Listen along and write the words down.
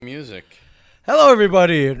music. Hello,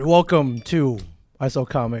 everybody, and welcome to ISO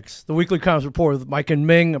Comics, the weekly comics report with Mike and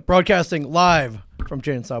Ming, broadcasting live from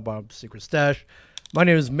Jay and Silent Bob's Secret Stash. My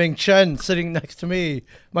name is Ming Chen. Sitting next to me,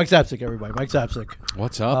 Mike Zapsik. Everybody, Mike Zapsik.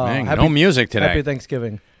 What's up, Ming? No music today. Happy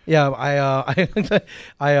Thanksgiving. Yeah,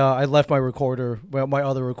 I left my recorder, my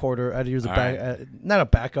other recorder. I had to use not a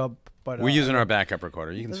backup. But, we're using our backup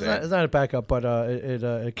recorder. You can say it's not a backup, but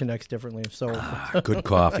it connects differently. So good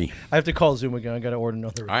coffee. I have to call Zoom again. I got to order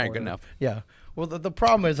another recorder. All right, good enough. Yeah. Well, the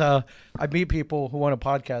problem is I meet people who want a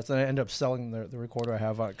podcast, and I end up selling the recorder I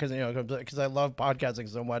have because I love podcasting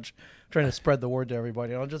so much, trying to spread the word to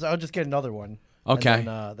everybody. I'll just get another one. Okay.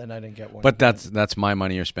 Then I didn't get one. But that's my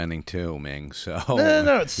money you're spending too, Ming. So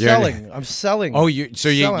no, it's selling. I'm selling. Oh, you're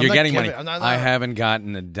getting money. I haven't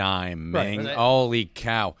gotten a dime, Ming. Right. Holy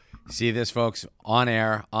cow! See this, folks? On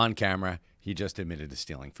air, on camera. He just admitted to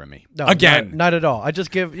stealing from me. No, again. Not at all. I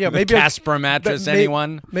just give maybe Casper mattress.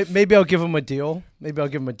 Anyone? Maybe I'll give him a deal.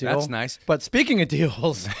 That's nice. But speaking of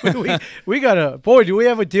deals, we got do we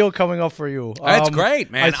have a deal coming up for you? That's great,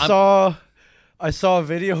 man. I saw a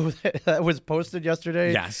video that was posted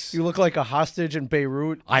yesterday. Yes. You look like a hostage in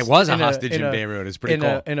Beirut. I was a hostage in Beirut. It's pretty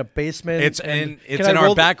cool. In a basement. It's in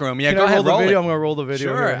our back room. Yeah, go ahead, roll it. I'm going to roll the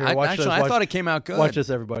video. Sure. Here. I thought it came out good. Watch this,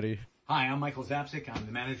 everybody. Hi, I'm Michael Zapsik. I'm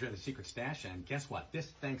the manager of the Secret Stash, and guess what? This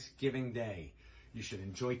Thanksgiving Day, you should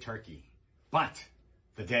enjoy turkey. But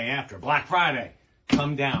the day after, Black Friday,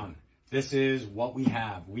 come down. This is what we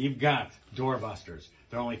have. We've got doorbusters.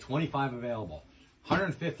 There are only 25 available.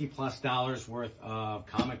 $150+ worth of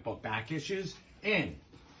comic book back issues in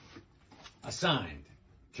a signed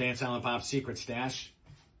Jay and Silent Bob's Secret Stash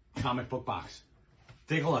comic book box.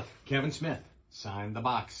 Take a look. Kevin Smith signed the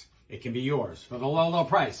box. It can be yours for the low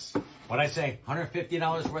price. What I say,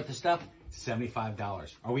 $150 worth of stuff,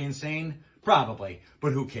 $75. Are we insane? Probably,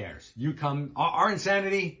 but who cares? You come, our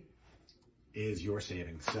insanity is your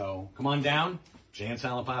savings. So come on down. Jay and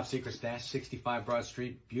Silent Bob's Secret Stash, 65 Broad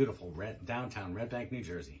Street, beautiful downtown Red Bank, New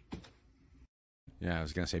Jersey. Yeah, I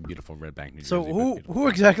was going to say beautiful Red Bank, New Jersey. So who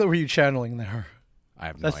exactly were you channeling there? I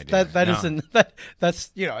have no idea.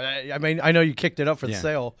 That's I mean, I know you kicked it up for the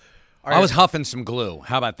sale. I was huffing some glue.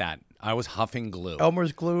 How about that? I was huffing glue.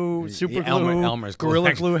 Elmer's glue, super glue, Elmer's glue.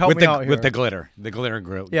 Gorilla glue. Help me out here. With the glitter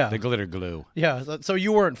glue. Yeah. The glitter glue. Yeah. So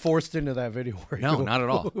you weren't forced into that video, were you? No, not at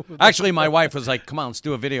all. Actually, my wife was like, "Come on, let's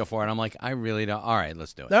do a video for it." I'm like, "I really don't." All right,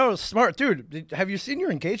 let's do it. That was smart, dude. Have you seen your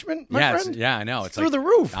engagement, my friend? Yeah, I know. It's through the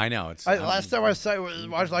roof. I know. Last time I saw it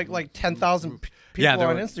was like 10,000 people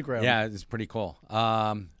on Instagram. Yeah, it's pretty cool.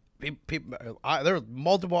 There were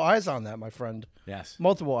multiple eyes on that, my friend. Yes,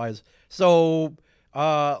 multiple eyes. So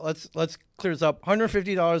let's clear this up.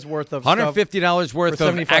 $150 worth of $150 worth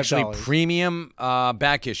of actually $75. premium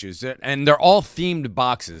back issues, and they're all themed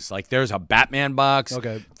boxes. Like there's a Batman box.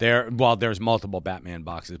 Okay. There's multiple Batman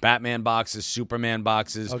boxes. Batman boxes, Superman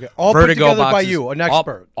boxes. Okay. All Vertigo put together boxes, by you, an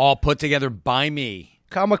expert. All put together by me.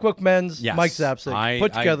 Comic Book Men's Yes. Mike Zapsik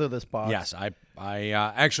put together this box. Yes, I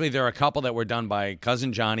actually there are a couple that were done by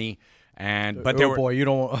Cousin Johnny. But boy, you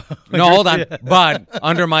don't. No, hold on. But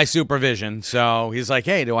under my supervision, so he's like,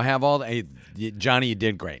 "Hey, do I have all the?" Hey, Johnny, you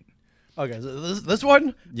did great. Okay, so this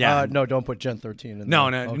one? Yeah. No, don't put Gen 13 in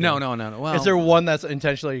no, there. No, Okay. no. Well, is there one that's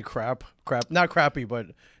intentionally crap? Not crappy, but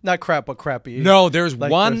not crap, but crappy. No, there's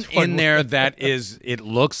like one in there that is. It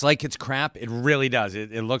looks like it's crap. It really does.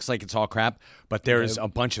 It looks like it's all crap. But there's a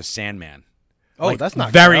bunch of Sandman. Oh, that's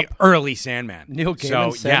not very crap. early Sandman. Neil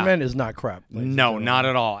Gaiman's Sandman is not crap. No, not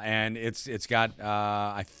at all. And it's got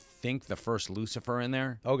I think the first Lucifer in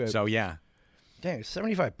there. Okay. So yeah. Dang,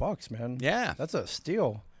 $75, man. Yeah. That's a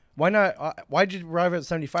steal. Why not? Why did you arrive at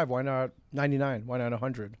 75? Why not 99? Why not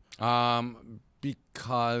 100?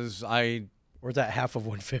 Because or is that half of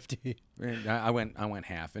 150? I went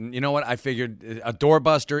half. And you know what? I figured a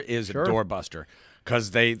doorbuster is a doorbuster because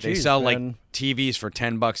they sell like TVs for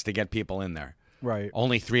 $10 to get people in there. Right.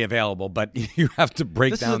 Only 3 available, but you have to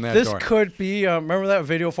break down that door. This could be, remember that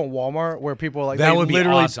video from Walmart where people like that would be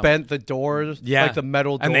literally awesome. bent the doors, like the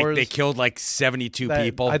metal doors. And they killed like 72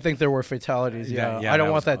 people. I think there were fatalities, I don't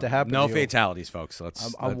want that to happen No to you. fatalities, folks.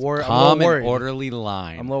 I'm worried. Calm and orderly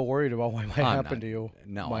line. I'm a little worried about what might happen to you.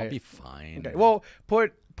 No, I'll be fine. Okay. Well,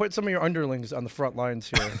 put some of your underlings on the front lines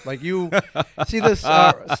here. Like you see this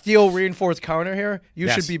steel reinforced counter here? You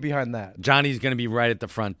should be behind that. Johnny's going to be right at the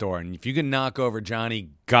front door. And if you can knock over Johnny,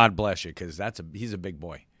 God bless you, because he's a big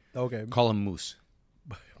boy. Okay. Call him Moose.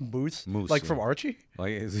 Moose? Moose. Like from Archie?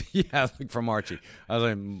 Like from Archie. Other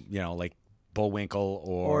than, like Bullwinkle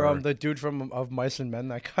or the dude of Mice and Men,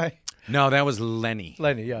 that guy. No, that was Lenny.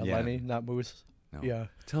 Lenny, Lenny, not Moose. No. Yeah.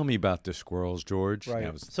 Tell me about the squirrels, George. Right. Yeah,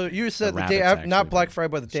 it was So you said the rabbits, day after, not actually, Black but Friday,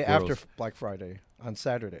 but the day after squirrels. Black Friday on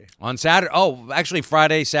Saturday. On Saturday. Oh, actually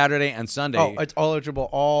Friday, Saturday, and Sunday. Oh, it's eligible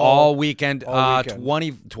all weekend. all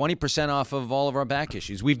weekend. 20% off of all of our back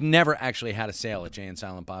issues. We've never actually had a sale at Jay and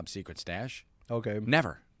Silent Bob's Secret Stash. Okay.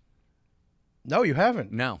 Never. No, you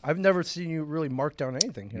haven't. No. I've never seen you really mark down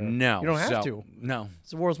anything here. No. You don't have So, to. No.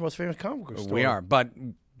 It's the world's most famous comic book store. We are, but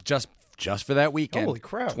just for that weekend. Holy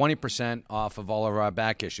crap. 20% off of all of our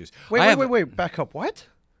back issues. Wait. Back up. What?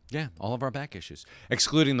 Yeah, all of our back issues,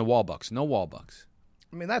 excluding the wall books. No wall books.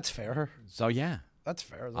 I mean, that's fair. So yeah, That's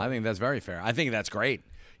fair. I think that's very fair. I think that's great.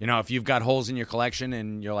 You know, if you've got holes in your collection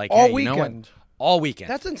and you're like, All hey, you know what? weekend. All weekend.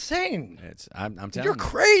 That's insane. I'm telling You're you.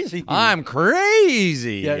 crazy. I'm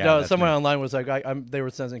crazy. Yeah, no, that's someone me. online was like, they were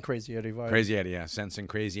sensing Crazy Eddie vibes. Crazy Eddie, yeah, sensing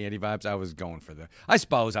Crazy Eddie vibes. I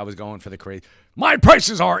suppose I was going for the crazy. My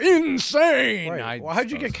prices are insane. Right. Well, how'd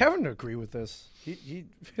you get Kevin to agree with this? He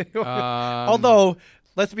although,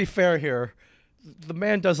 let's be fair here, the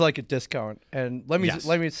man does like a discount, and let me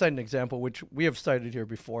cite an example which we have cited here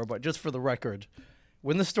before, but just for the record,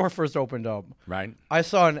 when the store first opened up, Right. I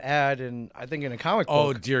saw an ad in a comic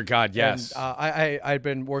Oh book. dear God, yes. And, I'd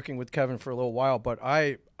been working with Kevin for a little while, but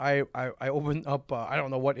I opened up I don't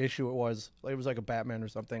know what issue it was. It was like a Batman or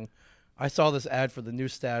something. I saw this ad for the new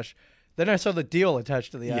stash. Then I saw the deal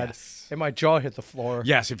attached to the ad, Yes. and my jaw hit the floor.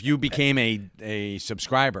 Yes, if you became a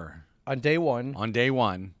subscriber On day one, on day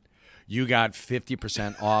one, you got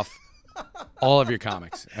 50% off all of your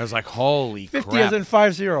comics. I was like, holy 50 crap. as in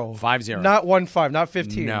 50. 50. Not 15, not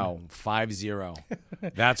 15. No,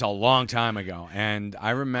 50. That's a long time ago, and I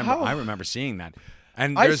remember seeing that.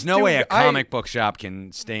 And there's no way a comic book shop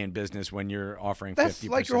can stay in business when you're offering 50%. That's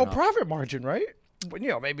like your whole off. profit margin, right? But,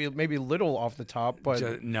 maybe little off the top,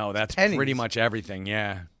 but No, that's pennies. pretty much everything.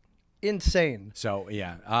 Yeah. insane. So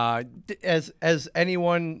yeah. As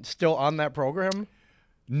anyone still on that program?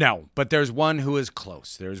 No, but there's one who is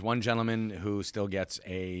close. There's one gentleman who still gets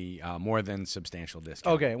a more than substantial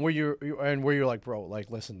discount. Okay, were you like, bro, like,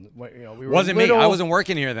 listen, we were Wasn't little, me. I wasn't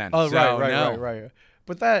working here then. Oh, so, no. right.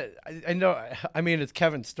 But that I know. I mean, it's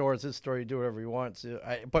Kevin's store. It's his store. You do whatever he wants.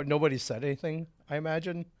 But nobody said anything. I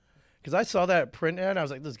imagine, because I saw that print ad. I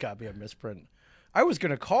was like, this got to be a misprint. I was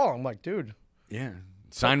gonna call. I'm like, dude, Yeah.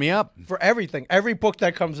 Sign me up. for everything, every book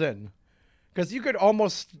that comes in, because you could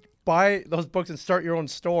almost buy those books and start your own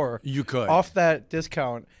store. You could. off that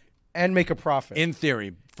discount and make a profit. In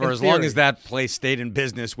theory, for In as long theory. as that place stayed in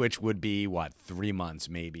business, which would be, 3 months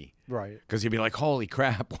maybe. right. Because you'd be like, holy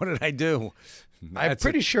crap, what did I do? I'm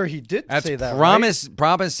pretty sure he did That's say that.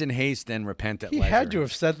 promise in haste and repent at Right? He leisure. had to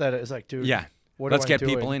have said that. It's like, dude. Yeah. What Let's am I get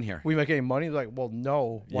doing? people in here. We make any money? Like, well,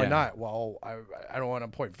 no. Why Yeah. not? Well, I don't want to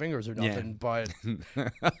point fingers or Yeah. nothing, but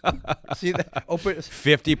see that?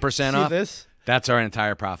 50% See off. this? That's our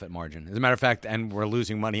entire profit margin. As a matter of fact, and we're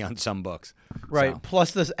losing money on some books. Right. So,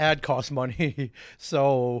 Plus, this ad costs money.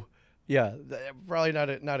 So, yeah, probably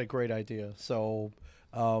not a great idea. So,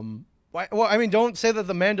 well, I mean, don't say that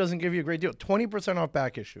the man doesn't give you a great deal. 20% off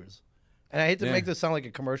back issues. And I hate to Yeah. make this sound like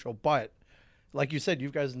a commercial, but like you said, you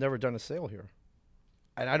guys have never done a sale here.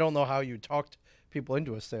 And I don't know how you talked people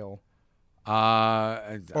into a sale.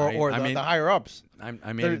 I mean, The higher ups.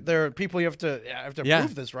 I mean, There are people you have to Yeah.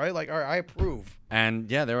 prove this, right? Like, all right, I approve. and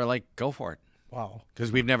yeah, they were like, go for it. Wow.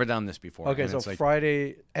 Because we've never done this before. Okay, And so it's like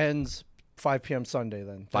Friday ends 5 p.m. Sunday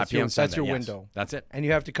then. 5 p.m. Sunday. That's your yes. window. That's it. And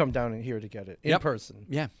you have to come down in here to get it in Yep. person.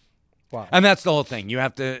 Yeah. Wow. And that's the whole thing. You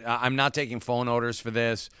have to. I'm not taking phone orders for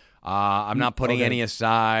this. I'm not putting Okay. any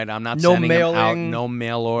aside. I'm not No sending them out. mailing. No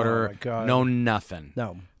mail order. Oh, my God. No nothing.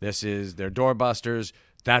 No. This is they're doorbusters.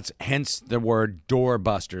 That's hence the word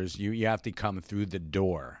doorbusters. You have to come through the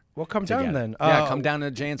door. Well, come to down get it. then. Yeah, come down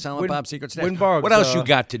to Jay and Silent Win- Bob's Secret Stash. Win Boggs, What else you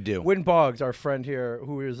got to do? Win Boggs, our friend here,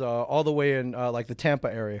 who is all the way in like the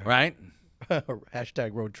Tampa area. Right?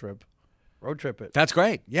 Hashtag road trip. Road trip it. That's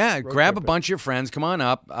great. Yeah, grab a trip it. bunch of your friends. Come on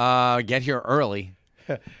up. Get here early.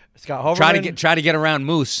 Scott Hoverman. Try to get around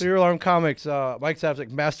Moose. Serial Alarm Comics. Mike Sapsik,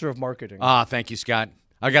 Master of Marketing. Thank you, Scott.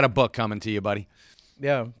 I got a book coming to you, buddy.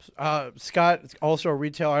 Yeah. Scott, also a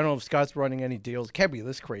retailer. I don't know if Scott's running any deals. Can't be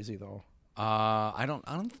this crazy, though. I don't.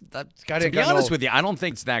 Scott To ain't be got honest no- with you, I don't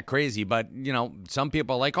think it's that crazy. But some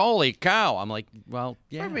people are like, "Holy cow!" I'm like, "Well,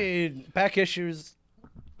 yeah." I mean, back issues,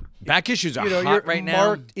 Back issues are you're hot right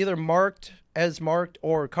now. either marked as marked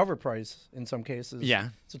or cover price in some cases. Yeah.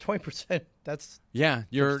 So 20%. That's Yeah,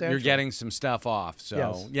 you're substantial. getting some stuff off. So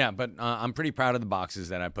Yes. yeah, but I'm pretty proud of the boxes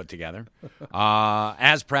that I put together.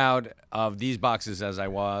 As proud of these boxes as I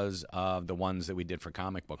was of the ones that we did for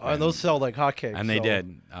Comic Book Men. And those sell like hotcakes. And they so-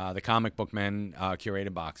 did. The Comic Book Men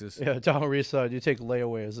curated boxes. Yeah, Don Reese, you take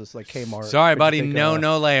layaway as this like Kmart. Sorry, Or buddy. you take, No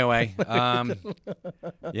layaway.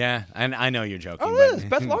 Yeah, and I know you're joking. Oh, but it is.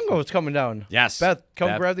 Beth Longo is coming down. Yes, Beth, come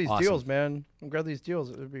Beth, grab these awesome. deals, man. Come grab these deals.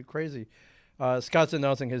 It would be crazy. Scott's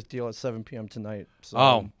announcing his deal at 7 p.m. tonight.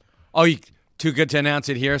 So. You too good to announce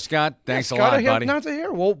it here, Scott? Thanks yeah, a lot, Scott, buddy. Not to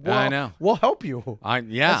hear. We'll, I know. We'll help you.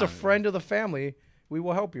 Yeah. As a friend of the family, we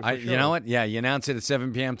will help you. For sure. You know what? Yeah, you announce it at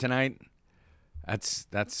 7 p.m. tonight. That's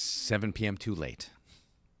 7 p.m. too late.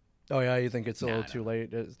 Oh yeah, you think it's a little no. too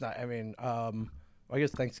late? It's not. I mean, I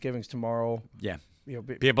guess Thanksgiving's tomorrow. Yeah. You know,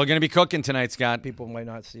 People are going to be cooking tonight, Scott. people might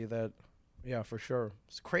not see that. Yeah, for sure.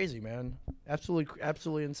 It's crazy, man.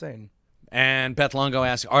 Absolutely insane. And Beth Longo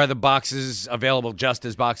asks, are the boxes available just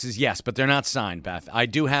as boxes? Yes, but they're not signed, Beth. I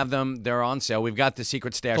do have them. They're on sale. We've got the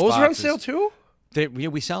Secret Stash Those boxes. are on sale too?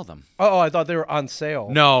 We sell them. Oh, I thought they were on sale.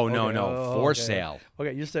 No, Okay. for okay. sale.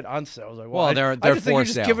 Okay, you said on sale. I was like, Well, they're I just think for you're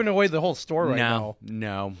just sale. giving away the whole store right now.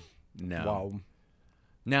 No. Wow.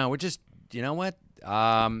 No, we're just, you know what?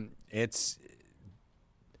 I'm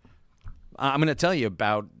going to tell you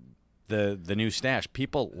about the new stash.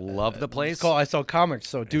 People love the place. It's called I Sell Comics,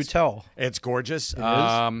 so do tell. It's gorgeous. It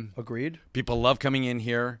is? Agreed. People love coming in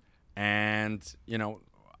here, and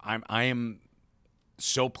I am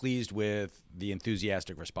so pleased with the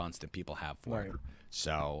enthusiastic response that people have for it. Right.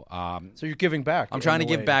 So, So you're giving back. I'm trying to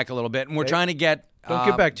give back a little bit, and we're trying to get. Don't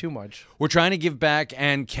give back too much. We're trying to give back,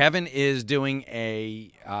 and Kevin is doing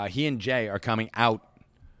he and Jay are coming out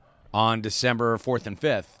on December 4th and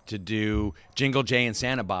 5th to do Jingle Jay and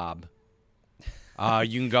Santa Bob.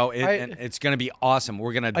 You can go. And it's going to be awesome.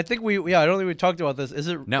 We're going to. I think I don't think we talked about this. Is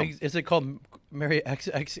it? No. Is it called Merry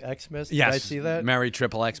Xmas? Yes. Did I see that? Merry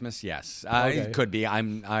Triple Xmas. Yes. Okay. It could be.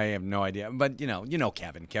 I have no idea. But you know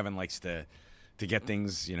Kevin. Kevin likes to get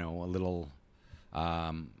things a little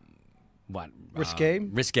Risque?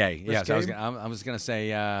 Risque. Yes. Risque? I was gonna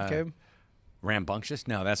say Okay. rambunctious.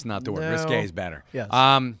 No, that's not the word. No. Risque is better. Yes.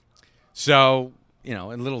 So a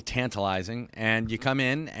little tantalizing, and you come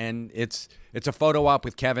in, and it's a photo op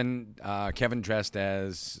with Kevin. Kevin dressed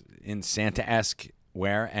as in Santa-esque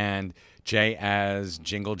wear, and Jay as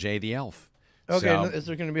Jingle Jay the Elf. Okay, So- is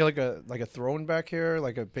there going to be like a throne back here,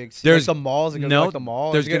 like a big? There's- like the mall. Is it going to no, be like the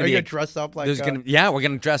mall? there's Are you gonna be gonna a- dress up like? we're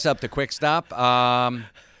gonna dress up the Quick Stop.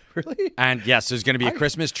 Really? And yes, there's gonna be a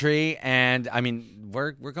Christmas tree, and I mean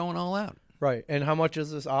we're going all out. Right. And how much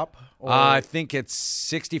is this op? Or- I think it's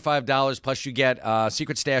 $65 plus you get a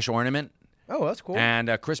Secret Stash ornament oh, that's cool. and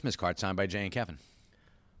a Christmas card signed by Jay and Kevin.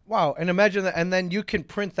 Wow. And imagine that, and then you can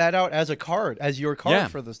print that out as a card, as your card Yeah.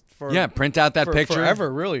 for this. For Yeah, print out that for picture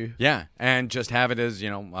forever. Really. Yeah, and just have it as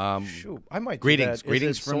Shoot, I might. Do greetings, that.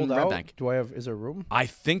 greetings is it from sold Red out? Bank. Do I have? Is there room? I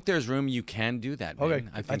think there's room. You can do that. Man. Okay.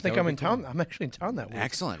 I think I'm in town. I'm actually in town that week.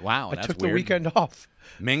 Excellent. Wow, I that's took weird. the weekend off.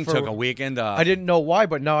 Ming for- took a weekend off. I didn't know why,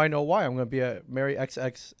 but now I know why. I'm going to be at Merry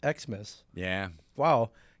Xmas. Yeah. Wow.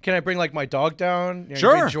 Can I bring like my dog down? You know,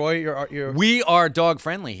 Sure. Enjoy your. We are dog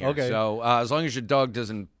friendly here. Okay. So as long as your dog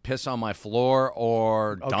doesn't piss on my floor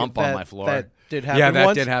or Okay, dump on my floor. That did happen. Yeah, that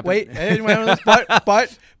once. did happen. Wait,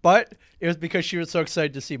 but it was because she was so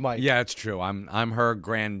excited to see Mike. Yeah, it's true. I'm her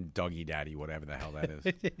grand doggy daddy, whatever the hell that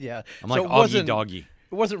is. Yeah. I'm So like it Augie wasn't- doggy.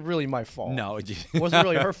 It wasn't really my fault. No, It wasn't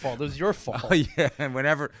really her fault. It was your fault. Oh yeah, and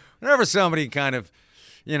whenever somebody kind of,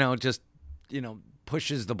 just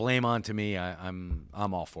pushes the blame onto me, I'm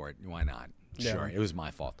all for it. Why not? Yeah. Sure, it was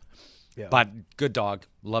my fault. Yeah. But good dog,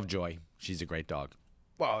 love Joy. She's a great dog.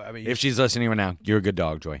 Well, I mean, If she's listening right now, you're a good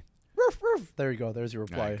dog, Joy. roof, roof. There you go. There's your All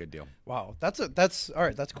reply. right, good deal. Wow, that's all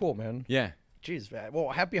right. That's cool, man. Yeah. Jeez, man. Well,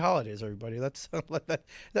 happy holidays, everybody. That's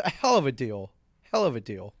a hell of a deal. Hell of a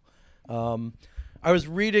deal. I was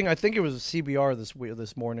reading, I think it was CBR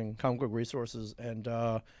this morning, Comic Book Resources, and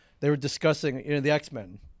they were discussing the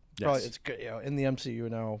X-Men. Yes. Probably it's in the MCU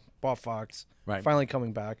now. Bought Fox. Right. Finally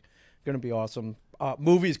coming back. Going to be awesome.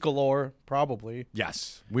 Movies galore, probably.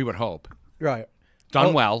 Yes, we would hope. Right.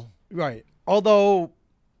 Done well. Right. Although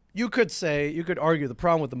you could argue the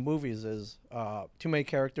problem with the movies is too many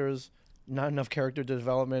characters, not enough character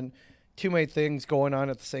development, too many things going on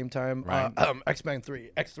at the same time. Right. X-Men 3,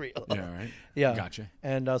 X3. Yeah, right. Yeah. Gotcha.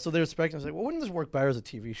 And so they're speculating, like, well, wouldn't this work better as a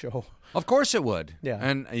TV show? Of course it would. Yeah.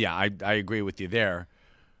 And yeah, I agree with you there.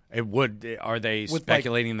 It would. Are they With,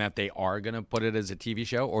 speculating that they are going to put it as a TV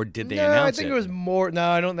show, or did they No, announce I think it was more. No,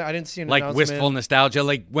 I don't. I didn't see an like announcement. wistful nostalgia,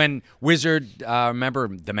 like when Wizard. Remember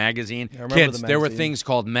the magazine? I remember Kids, the there were magazine. things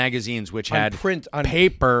called magazines which On had print, on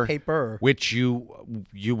paper, which you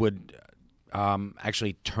would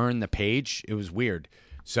actually turn the page. It was weird.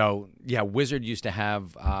 So yeah, Wizard used to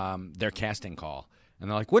have their casting call, and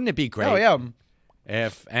they're like, "Wouldn't it be great?" Oh yeah.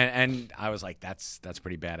 If and I was like, that's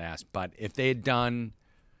pretty badass. But if they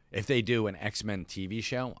do an X-Men TV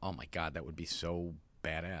show, oh my god, that would be so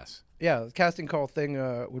badass. Yeah, the casting call thing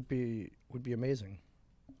would be amazing.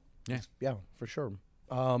 Yeah, for sure.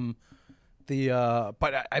 But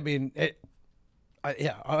I mean,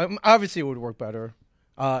 obviously it would work better.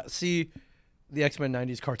 See the X-Men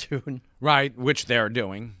 '90s cartoon. right. Which they're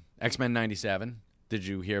doing X-Men '97. Did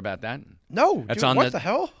you hear about that? No, That's dude, on what the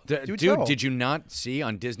hell, Dude, tell. did you not see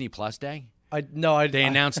on Disney Plus Day? They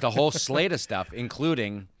announced a whole slate of stuff,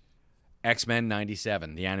 including X-Men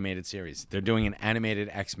 '97, the animated series. They're doing an animated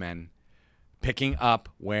X-Men, picking up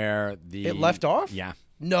where it left off. Yeah.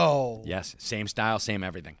 No. Yes. Same style, same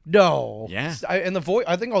everything. No. Yeah. And the voice.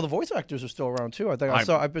 I think all the voice actors are still around too.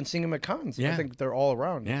 I've been seeing them at cons. Yeah. I think they're all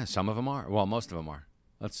around. Yeah. Some of them are. Well, most of them are.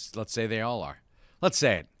 Let's say they all are. Let's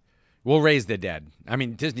say it. We'll raise the dead. I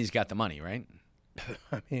mean, Disney's got the money, right?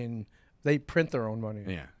 I mean, they print their own money.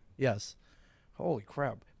 Yeah. Yes. Holy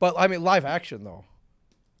crap. But I mean, live action though.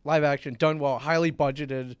 Live action done well, highly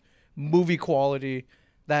budgeted, movie quality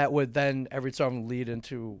that would then every time lead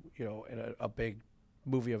into in a big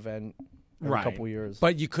movie event in a couple years.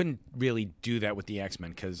 But you couldn't really do that with the X-Men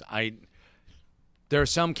because there are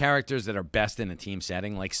some characters that are best in a team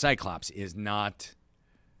setting. Like Cyclops is not.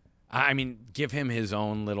 I mean, give him his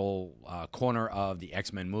own little corner of the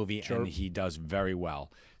X-Men movie, Sure. and he does very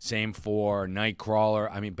well. Same for Nightcrawler.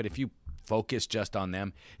 I mean, but if you focus just on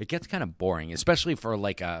them, it gets kind of boring, especially for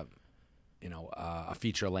like a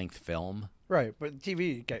feature-length film. Right, but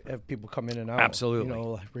TV have people come in and out. Absolutely.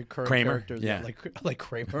 Like recurring Kramer, characters. yeah. Like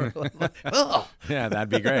Kramer. Ugh. Yeah, that'd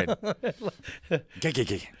be great.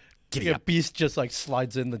 Giddy up. Beast just like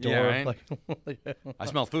slides in the door. Yeah, right? Like, I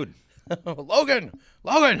smell food. Logan.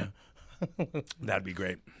 That'd be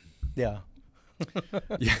great. Yeah.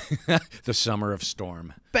 Yeah. The Summer of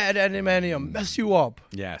Storm. Bad Animanium mess you up.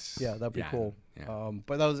 Yes. Yeah, that'd be cool. Yeah.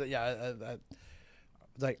 But that was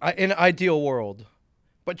in an ideal world.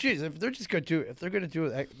 But geez, if they're gonna do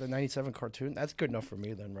the '97 cartoon, that's good enough for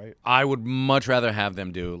me then, right? I would much rather have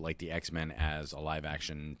them do like the X-Men as a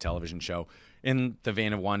live-action television show in the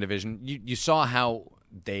vein of WandaVision. You saw how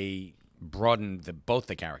they broadened both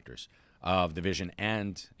the characters of the Vision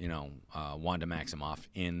and Wanda Maximoff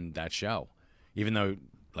in that show, even though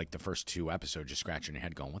like the first 2 episodes, you're scratching your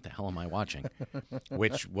head going, "What the hell am I watching?"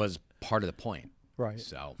 Which was part of the point. Right.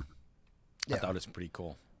 So Yeah. I thought it was pretty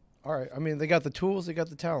cool. All right. I mean, they got the tools, they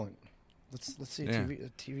got the talent. Let's see Yeah.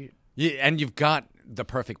 TV. Yeah, and you've got the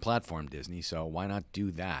perfect platform, Disney, so why not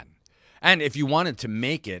do that? And if you wanted to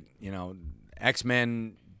make it,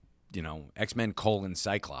 X-Men, X-Men :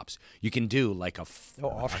 Cyclops, you can do like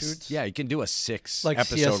offshoots? Yeah, you can do a 6 Like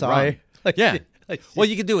episode CSI. run. Like, Yeah. like Well,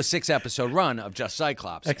 you could do a 6 episode run of just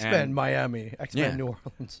Cyclops. X-Men and- Miami, X-Men Yeah. New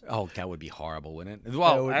Orleans. Oh, that would be horrible, wouldn't it? That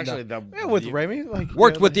Well, would actually, not- with Raimi, like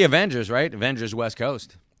worked with the Avengers, right? Avengers West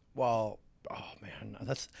Coast. Well, oh man,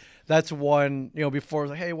 that's one. Before it was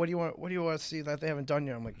like, hey, what do you want to see that they haven't done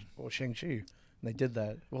yet? I'm like, well, Shang-Chi, and they did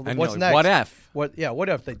that. Well, I what's know. next? What if? What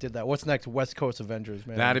if they did that? What's next? West Coast Avengers,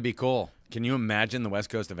 man. That'd be cool. Can you imagine the West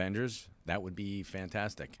Coast Avengers? That would be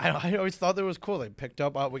fantastic. I always thought that was cool. They picked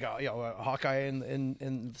up. We got Hawkeye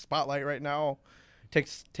in the spotlight right now.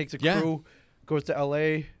 Takes a Yeah. crew, goes to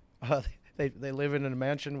L.A. They live in a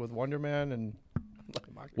mansion with Wonder Man and.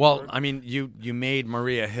 Well, I mean, you made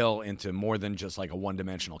Maria Hill into more than just like a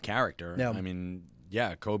one-dimensional character. Yeah. I mean,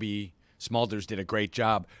 yeah, Kobe Smulders did a great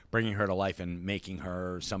job bringing her to life and making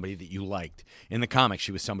her somebody that you liked. In the comics,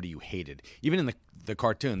 she was somebody you hated. Even in the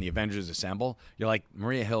cartoon, The Avengers Assemble, you're like,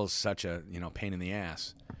 Maria Hill's such a pain in the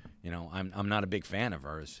ass. I'm not a big fan of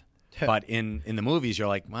hers. But in the movies, you're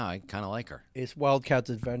like, wow, I kind of like her. It's Wildcats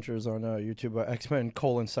Adventures on YouTube. X-Men :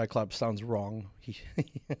 Cyclops sounds wrong.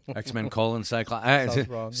 X-Men : Cyclops. Sounds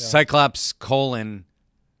wrong, yeah. Cyclops :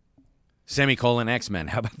 semicolon X-Men.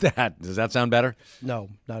 How about that? Does that sound better? No,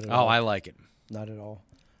 not at Oh, all. I like it. Not at all.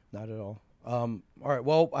 Not at all. All right.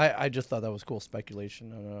 Well, I just thought that was cool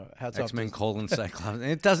speculation. Hats off. X-Men : to- Cyclops.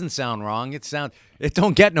 It doesn't sound wrong. It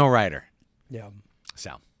don't get no writer. Yeah.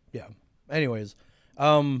 So Yeah. Anyways,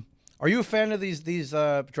 are you a fan of these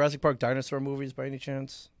Jurassic Park dinosaur movies by any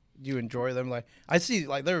chance? Do you enjoy them? Like I see,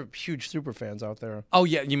 like they're huge super fans out there. oh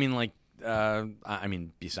yeah, you mean like I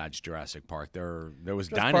mean, besides Jurassic Park, there was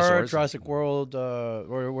Jurassic dinosaurs. Park, Jurassic World.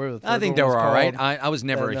 Where the third I think one they was were all right. called. I was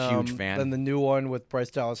never a huge Then fan. the new one with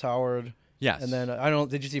Bryce Dallas Howard. Yes. And then I don't.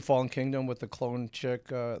 Did you see Fallen Kingdom with the clone chick,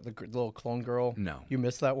 the little clone girl? No. You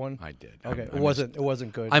missed that one. I did. Okay, I it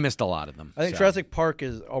wasn't good. I missed a lot of them. I think so. Jurassic Park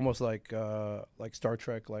is almost like Star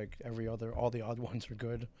Trek. Like all the odd ones are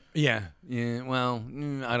good. Yeah. Well,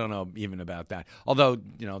 I don't know even about that. Although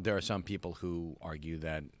there are some people who argue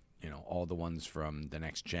that all the ones from the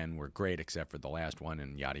next gen were great except for the last one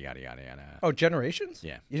and yada yada yada yada. Oh, Generations.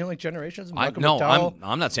 Yeah. You don't like Generations? No,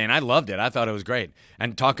 I'm not saying I loved it. I thought it was great.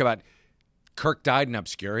 And talk about Kirk died in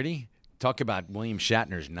obscurity. Talk about William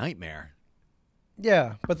Shatner's nightmare.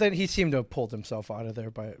 Yeah, but then he seemed to have pulled himself out of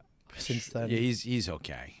there since then. Yeah, he's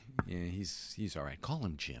okay. Yeah, he's all right. Call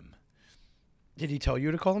him Jim. Did he tell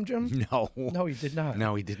you to call him Jim? No. No, he did not.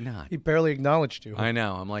 No, he did not. He barely acknowledged you. I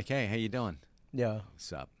know. I'm like, hey, how you doing? Yeah.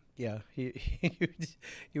 What's up? Yeah. He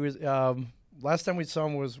was. Last time we saw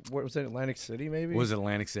him was it Atlantic City maybe? Was it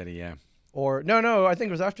Atlantic City? Yeah. Or no, I think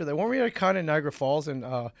it was after that. Weren't we at a con in Niagara Falls and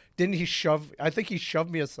didn't he shove? I think he shoved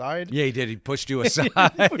me aside. Yeah, he did. He pushed you aside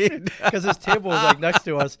Because his table was like next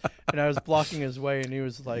to us, and I was blocking his way, and he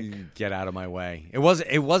was like, "Get out of my way!" It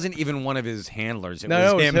wasn't even one of his handlers. It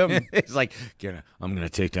No, was it was him. It's like, I'm gonna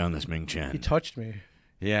take down this Ming Chen. he touched me.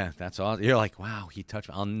 Yeah, that's awesome. You're like, wow, he touched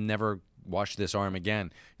me. I'll never wash this arm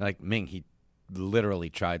again. You're like, Ming, he literally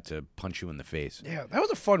tried to punch you in the face. Yeah, that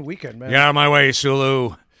was a fun weekend, man. Get out of my way,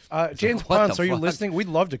 Sulu. James like, what Ponce, the are you fuck? listening? We'd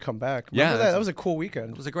love to come back. Yeah, Remember that was a cool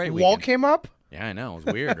weekend. It was a great Walt weekend. came up. Yeah, I know. It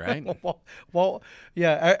was weird, right? Well,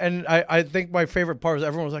 yeah, and I think my favorite part was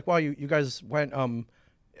everyone was like, "Wow, you guys went.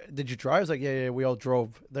 Did you drive?" I was like, "Yeah, we all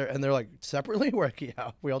drove there," and they're like, "Separately?" We're like,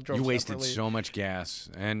 "Yeah, we all drove." You wasted separately. so much gas,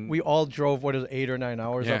 and We all drove 8 or 9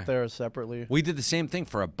 hours Yeah. up there separately. we did the same thing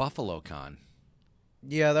for a Buffalo Con.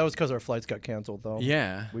 Yeah, that was because our flights got canceled though.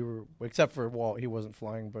 Yeah, we were except for Walt, he wasn't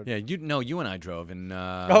flying, but yeah. You and I drove, and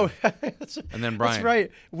oh, and then Brian. that's right.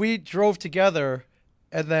 We drove together,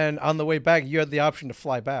 and then on the way back, you had the option to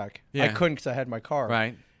fly back. I Yeah. couldn't because I had my car.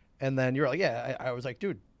 Right. And then you're like, yeah. I was like,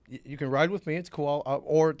 dude, you can ride with me. It's cool.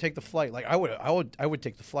 Or take the flight. Like I would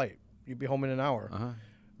take the flight. You'd be home in an hour. Uh-huh.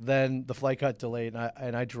 Then the flight got delayed,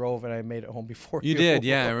 and I drove, and I made it home before you. You did,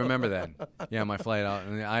 yeah. I remember that. Yeah, my flight out.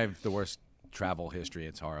 And I have the worst travel history.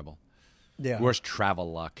 It's horrible. Yeah. Worst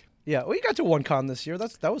travel luck. Yeah. We got to one con this year.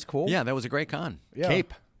 That was cool. Yeah, that was a great con. Yeah.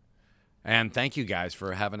 Cape. And thank you guys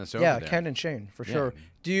for having us over Yeah, there. Ken and Shane for Yeah. sure.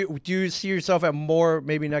 Do you see yourself at more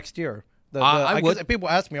maybe next year? I 'cause would. People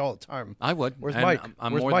ask me all the time. I would. Where's And Mike?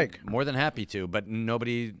 I'm Where's more Mike? more than happy to, but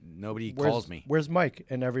nobody calls me. Where's Mike?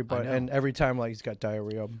 And everybody, I know. and every time like he's got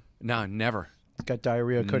diarrhea. No, never. He's got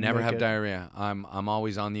diarrhea. Couldn't Never make have it. diarrhea. I'm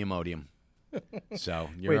always on the Imodium. So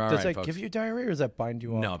you're Wait, all does right, that folks. give you diarrhea, or does that bind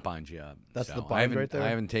you up? No, it binds you up. That's So the I bind haven't- right there? I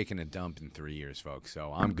haven't taken a dump in 3 years, folks.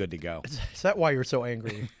 So I'm good to go. Is that why you're so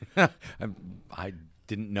angry? I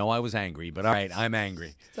didn't know I was angry, but all right, I'm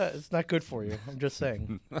angry. It's not good for you. I'm just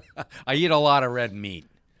saying. I eat a lot of red meat.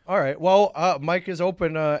 All right. Well, Mike is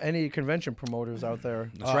open. Any convention promoters out there?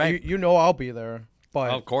 That's right. You know I'll be there.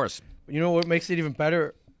 But Of course. you know what makes it even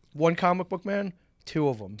better? One comic book man, 2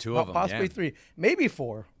 of them. Two of 'em, Possibly yeah. 3. Maybe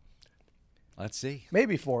 4. Let's see.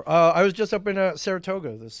 Maybe 4. I was just up in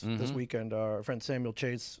Saratoga this Mm-hmm. weekend. Our friend Samuel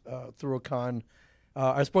Chase threw a con.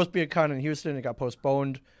 I was supposed to be at a con in Houston. It got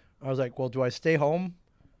postponed. I was like, well, do I stay home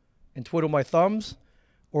and twiddle my thumbs,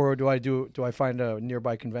 or do I find a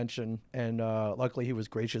nearby convention? And luckily, he was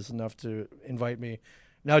gracious enough to invite me.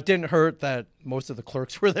 Now, it didn't hurt that most of the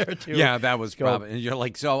clerks were there too. Yeah, that was Go. probably. You're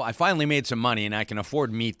like, so I finally made some money and I can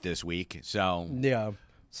afford meat this week. So Yeah.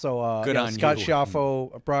 So Good on Scott you.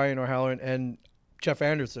 Schaffo, Brian O'Halloran, and Jeff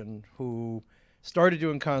Anderson, who started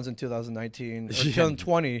doing cons in 2019 or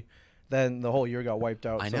 2020, then the whole year got wiped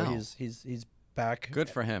out. I so know. he's back. good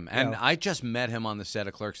for him. And Yeah. I just met him on the set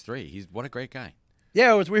of Clerks 3. He's what a great guy.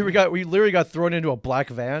 Yeah, it was weird. We literally got thrown into a black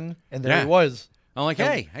van, and there Yeah. he was. I'm like,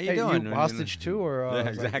 hey, how you doing? You hostage too, or Yeah, I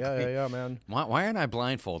was like, exactly. yeah, man. Why aren't I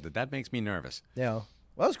blindfolded? That makes me nervous. Yeah.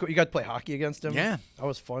 Well, that was cool. You got to play hockey against him. Yeah. that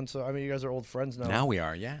was fun. So I mean, you guys are old friends now. Now we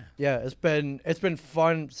are, yeah. Yeah, it's been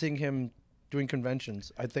fun seeing him doing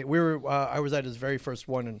conventions. I think I was at his very first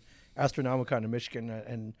one in Astronomicon in Michigan,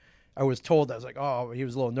 and I was told, I was like, oh, he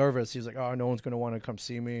was a little nervous. He was like, oh, no one's going to want to come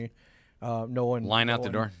see me. No one. Line no out the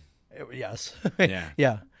one- door. Yes.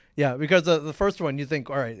 Yeah. Yeah. Because the first one, you think,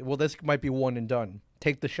 all right, well, this might be one and done.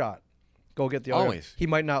 Take the shot. Go get the autograph. Always. He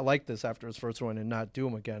might not like this after his first one and not do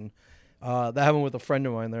him again. That happened with a friend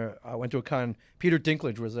of mine there. I went to a con. Peter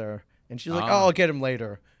Dinklage was there. And she's like, Ah. oh, I'll get him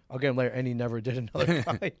later. And he never did another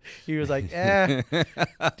fight. He was like,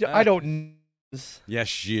 I don't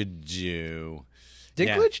Yes, you do.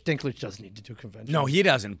 Dinklage? Dinklage doesn't need to do convention. No, he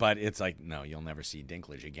doesn't. But it's like, no, you'll never see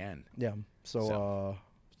Dinklage again. Yeah. So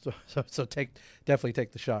definitely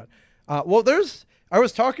take the shot. Well, I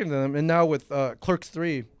was talking to them, and now with Clerks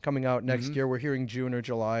 3 coming out next year, we're hearing June or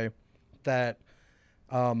July, that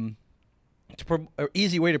an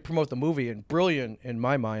easy way to promote the movie, and brilliant in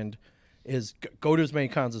my mind, is go to as many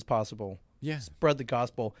cons as possible. Yeah. Spread the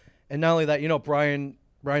gospel. And not only that,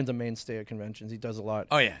 Brian's a mainstay at conventions. He does a lot.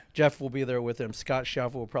 Oh, yeah. Jeff will be there with him. Scott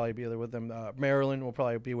Schaff will probably be there with him. Marilyn will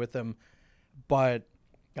probably be with him. But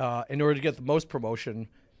in order to get the most promotion,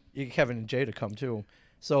 you get Kevin and Jay to come too.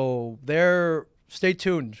 So stay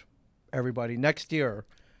tuned, everybody. Next year,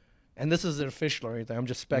 and this isn't official or anything, I'm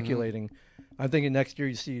just speculating. I'm thinking next year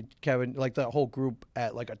you see Kevin, like the whole group,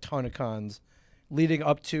 at like a ton of cons leading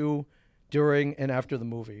up to, during, and after the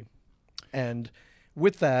movie. And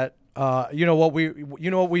with that, you know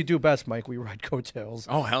what we do best, Mike? We ride coattails.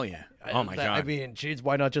 Oh, hell yeah. Oh, my God. I mean, geez,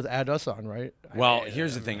 why not just add us on, right? Well,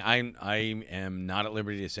 here's the thing. I am not at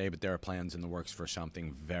liberty to say, but there are plans in the works for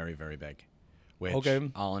something very, very big, which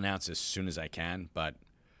I'll announce as soon as I can, but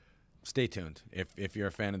stay tuned. If you're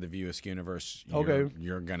a fan of the View Askew universe,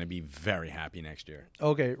 you're going to be very happy next year.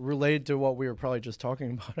 Okay, related to what we were probably just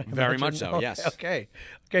talking about. Very much so, yes. Okay,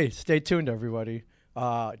 stay tuned, everybody.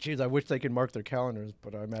 Geez, I wish they could mark their calendars,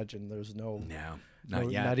 but I imagine there's not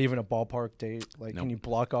yet. Not even a ballpark date. Like, Can you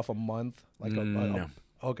block off a month? Like no.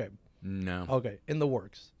 Okay. No. Okay, in the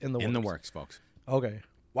works. In the works, folks. Okay.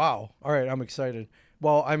 Wow. All right, I'm excited.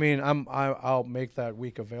 Well, I mean, I'll make that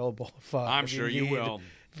week available. I'm sure you will.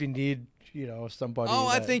 If you need, somebody. Oh,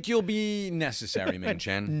 I think you'll be necessary, Ming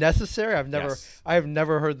Chen. Necessary? I have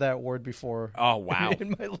never heard that word before. Oh, wow.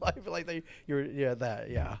 In my life, like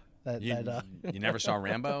You never saw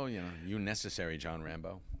Rambo? You necessary, John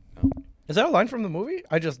Rambo. No. Is that a line from the movie?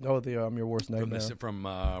 I just know the Your Worst Nightmare. From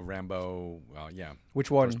Rambo, yeah. Which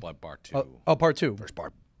one? First Blood Part 2. Part 2.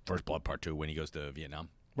 First Blood Part 2 when he goes to Vietnam.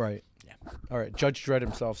 Right. Yeah. All right. Judge Dredd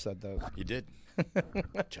himself said that. He did.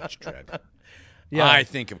 Judge Dredd. Yeah. I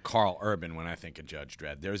think of Carl Urban when I think of Judge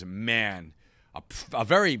Dredd. There's a man, a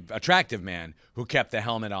very attractive man, who kept the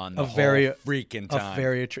helmet on the whole freaking time.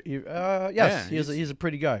 Yes, he's a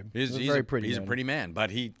pretty guy. He's a pretty man,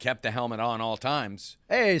 but he kept the helmet on all times.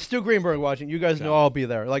 Hey, Stu Greenberg watching. You guys know I'll be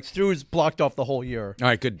there. Like, Stu's blocked off the whole year. All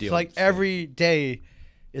right, good deal. It's like every day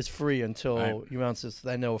is free until you announce this.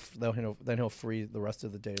 Then he'll free the rest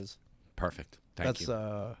of the days. Perfect. Thank you.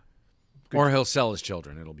 Good. Or he'll sell his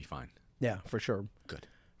children. It'll be fine. Yeah, for sure. Good.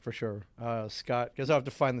 For sure. Scott, guess I'll have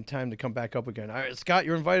to find the time to come back up again. All right, Scott,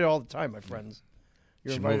 you're invited all the time, my friends.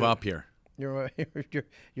 You should move up here. You're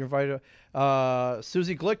invited.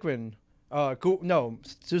 Susie Glickman.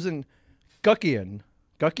 Susan Guckian.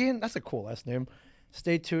 Guckian? That's a cool last name.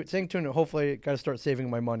 Stay tuned. Hopefully, got to start saving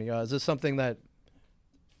my money. Is this something that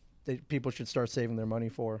people should start saving their money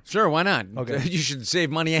for? Sure, why not? Okay. You should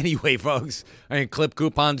save money anyway, folks. I mean, clip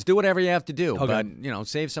coupons, do whatever you have to do, okay. But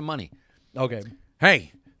save some money. Okay.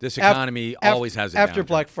 Hey, this economy always has a after downturn.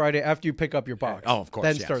 Black Friday, after you pick up your box. Oh, of course.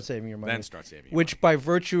 Then yes. start saving your money. Then start saving your Which, by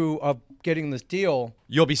virtue of getting this deal,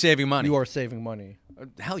 you'll be saving money. You are saving money.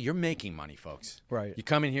 Hell, you're making money, folks. Right. You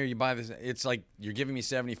come in here, you buy this. It's like you're giving me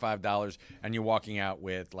 $75, and you're walking out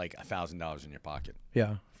with like $1,000 in your pocket.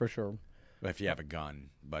 Yeah, for sure. If you have a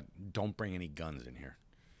gun, but don't bring any guns in here.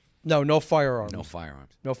 No firearms. No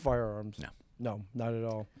firearms. No firearms. No, not at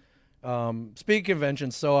all. Speaking of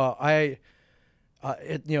conventions, so we're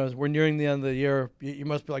nearing the end of the year. You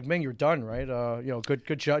must be like, Ming, you're done, right?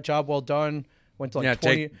 Good job, well done. Went to like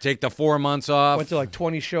 20. Take the 4 months off. Went to like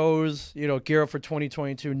 20 shows. Gear up for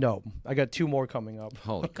 2022. No, I got 2 more coming up.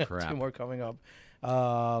 Holy crap! 2 more coming up.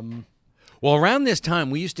 Well, around this time,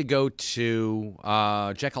 we used to go to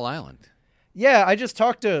Jekyll Island. Yeah, I just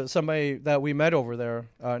talked to somebody that we met over there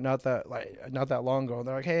not that long ago. And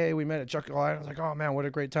they're like, hey, we met at Jekyll Island. I was like, oh, man, what a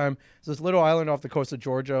great time. It's this little island off the coast of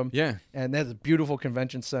Georgia. Yeah. And there's a beautiful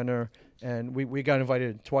convention center. And we got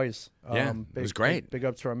invited twice. It was great. Big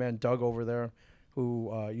ups to our man Doug over there,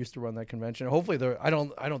 who used to run that convention. Hopefully, I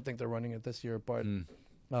don't think they're running it this year. But,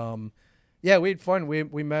 yeah, we had fun.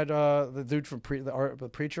 We met the dude from the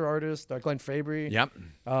Preacher artist, Glenn Fabry. Yep.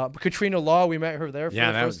 Katrina Law, we met her there for the first time.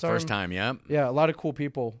 Yeah, that was the first time, yep. Yeah, a lot of cool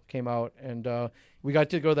people came out. And we got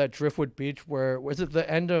to go to that Driftwood Beach where, was it the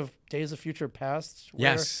end of Days of Future Past?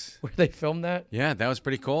 Yes. Where they filmed that? Yeah, that was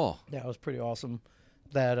pretty cool. Yeah, it was pretty awesome.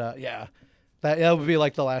 That would be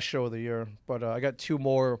like the last show of the year. But I got 2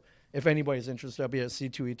 more. If anybody's interested, I'll be at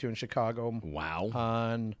C2E2 in Chicago. Wow.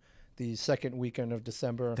 On the second weekend of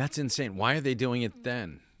December. That's insane. Why are they doing it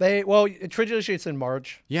then? Traditionally it's in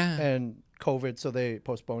March. Yeah. And COVID, so they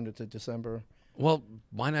postponed it to December. Well,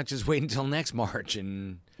 why not just wait until next March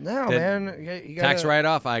and No, the man. You gotta, tax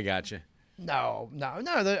write-off? I got you. No.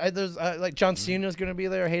 There's like John Cena's going to be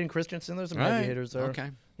there. Hayden Christensen. There's some All heavy right. hitters there. Okay.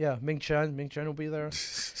 Yeah, Ming Chen. Ming Chen will be there.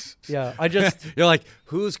 Yeah, I just You're like,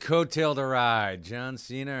 who's coattail to ride, John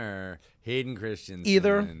Cena or Hayden Christensen?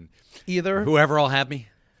 either. Whoever will have me.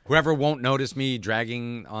 Whoever won't notice me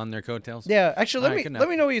dragging on their coattails. Yeah, actually, All right, good let enough.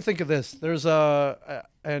 me know what you think of this. There's so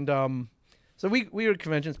we go to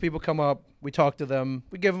conventions. People come up, we talk to them,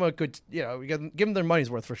 we give them a good, we give them their money's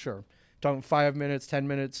worth for sure. Talking 5 minutes, 10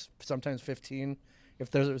 minutes, sometimes 15, if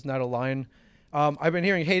there's not a line. I've been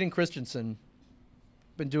hearing Hayden Christensen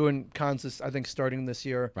been doing cons this, I think, starting this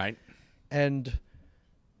year, Right. and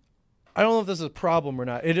I don't know if this is a problem or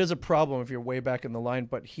not. It is a problem if you're way back in the line,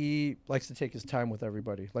 but he likes to take his time with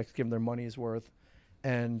everybody, likes to give them their money's worth.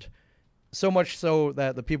 And so much so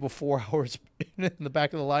that the people 4 hours in the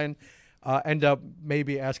back of the line end up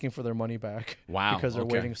maybe asking for their money back. Wow, Because they're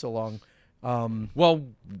okay. waiting so long. Well,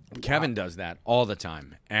 Kevin does that all the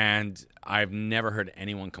time, and I've never heard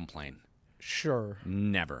anyone complain. Sure.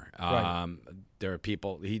 Never. Right. There are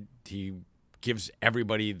people. He gives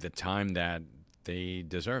everybody the time that they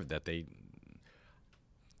deserve. That they.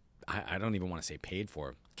 I don't even want to say paid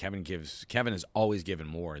for. Kevin has always given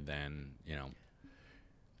more than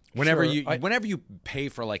Whenever Sure. whenever you pay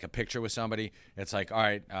for like a picture with somebody, it's like, all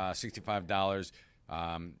right, $65.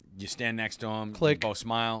 You stand next to him, Click. you both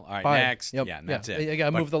smile. All right, Bye. next, Yep. yeah, and that's it. You got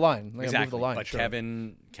to But- move the line. You gotta Exactly. move the line. But sure.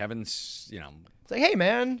 Kevin's, It's like, hey,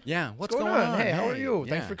 man. yeah, What's going on? Hey, how are Hey, you?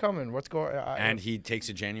 Thanks yeah. for coming. What's going on? And he takes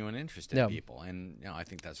a genuine interest in Yeah. people, and I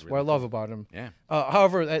think that's really What I love cool. about him. Yeah.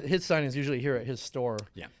 However, his signings usually here at his store.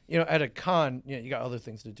 Yeah. At a con, you got other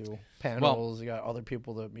things to do. Panels, you got other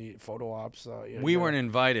people to meet, photo ops. We weren't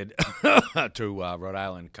invited to Rhode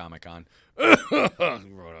Island Comic Con. Rhode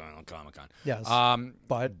Island Comic Con. Yes.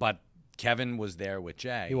 But Kevin was there with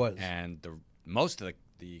Jay. He was. And most of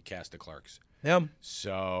the cast of Clerks. Yeah.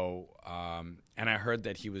 So, and I heard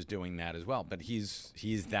that he was doing that as well. But he's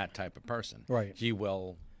that type of person. Right. He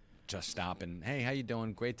will just stop and, hey, how you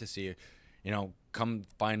doing? Great to see you. Come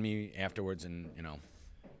find me afterwards, and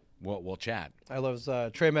we'll chat. I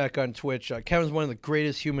love Trey Mack on Twitch. Kevin's one of the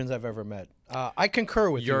greatest humans I've ever met. I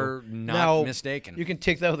concur with you. You're not Now, mistaken. You can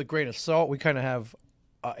take that with a grain of salt. We kind of have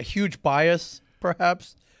a huge bias,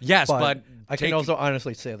 perhaps. Yes, but I can also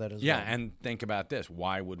honestly say that as Yeah, well. and think about this.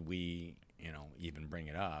 Why would we, even bring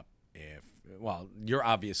it up if, you're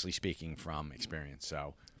obviously speaking from experience,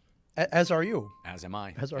 so. As are you. As am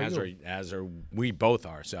I. As are you. As are we both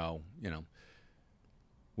are, so,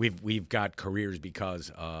 we've got careers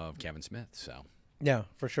because of Kevin Smith, so. Yeah,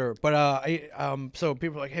 for sure. But so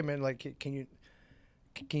people are like, hey man, like, can you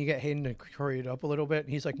get Hayden to hurry it up a little bit? And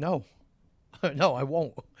he's like, no, no, I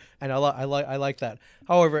won't. And I like that.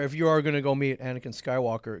 However, if you are going to go meet Anakin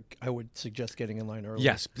Skywalker, I would suggest getting in line early.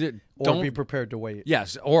 Yes. Or Don't be prepared to wait.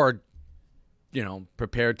 Yes, or,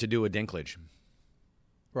 prepared to do a Dinklage.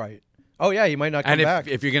 Right. Oh yeah, you might not come And back.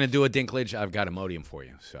 if you're going to do a Dinklage, I've got Imodium for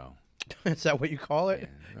you, so. Is that what you call it?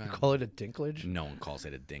 Yeah, You call it a dinklage? No one calls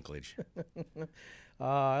it a Dinklage.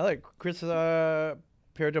 I like Chris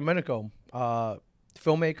Pierdomenico,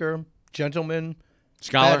 filmmaker, gentleman,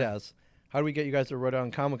 Scholar. badass. How do we get you guys to Rhode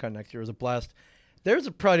Island Comic Con next year? It was a blast. There's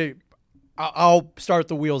a probably. I'll start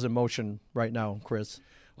the wheels in motion right now, Chris.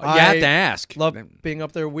 You have to ask. Love being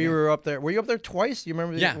up there. We were up there. Were you up there twice? You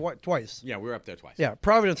remember? Yeah. Twice. Yeah, we were up there twice. Yeah,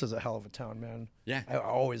 Providence is a hell of a town, man. Yeah. I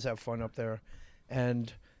always have fun up there,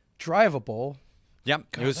 and drivable, Yep.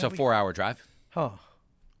 It was a 4-hour drive. huh?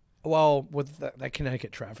 Well, with that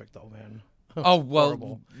Connecticut traffic, though, man. Oh, well,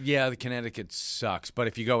 Horrible. yeah, the Connecticut sucks. But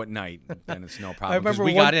if you go at night, then it's no problem. 'Cause remember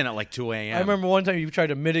we one- got in at like 2 a.m. I remember one time you tried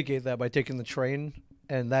to mitigate that by taking the train,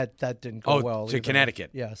 and that didn't go well. to either.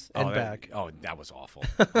 Connecticut. Yes, Oh, and back. That was awful.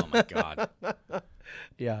 Oh, my God.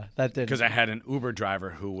 Yeah, that did. Because I had an Uber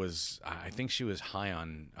driver who was, I think she was high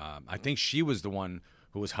on, I think she was the one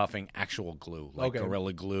who was huffing actual glue, like Okay.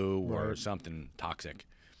 Gorilla Glue or Right. something toxic.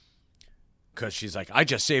 Because she's like, I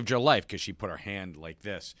just saved your life, because she put her hand like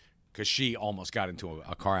this, because she almost got into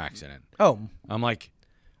a car accident. Oh, I'm like,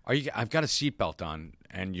 I've got a seatbelt on,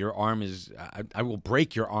 and your arm is, I will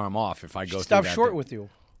break your arm off if I go through stop that short thing. with you.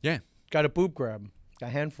 Yeah. Got a boob grab, a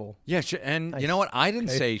handful. Yeah, and you know what? I didn't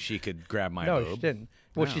say she could grab my No, boob. she didn't.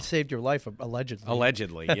 Well, No. she saved your life allegedly.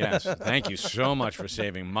 Allegedly, yes. Thank you so much for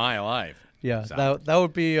saving my life. Yeah, So, that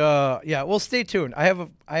would be. Yeah, well, stay tuned. I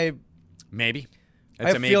maybe.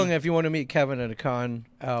 have a feeling if you want to meet Kevin at a con,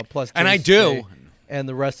 plus And I Jason do. Day and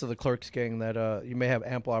the rest of the Clerks gang, that you may have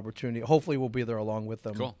ample opportunity. Hopefully, we'll be there along with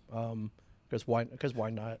them. Cool. Because why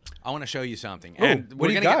not? I want to show you something. Ooh, And what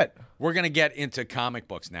do you gonna got? We're going to get into comic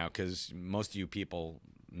books now because most of you people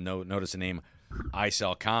notice the name I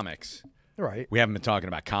Sell Comics. Right. We haven't been talking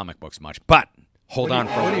about comic books much, but hold on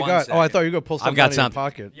for What do you one got? second. Oh, I thought you were going to pull something got out of your something.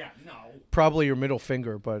 pocket. Yeah, no. Probably your middle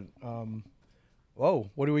finger, but whoa,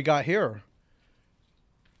 what do we got here?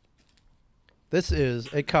 This is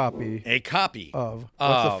a copy A copy of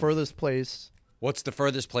What's the Furthest Place? What's the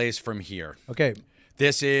Furthest Place from Here? Okay.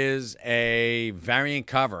 This is a variant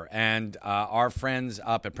cover, and our friends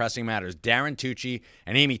up at Pressing Matters, Darren Tucci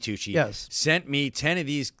and Amy Tucci, Yes. sent me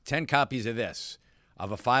 10 copies of this,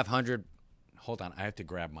 of a 500. Hold on, I have to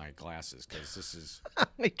grab my glasses because this is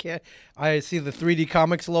I can't. I see the 3D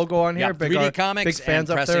Comics logo on here. Yeah, 3D Comics big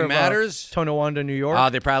fans and up there Pressing of, Matters. Tonawanda, New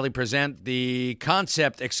York. They proudly present the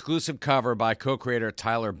concept exclusive cover by co-creator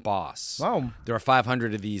Tyler Boss. Wow. There are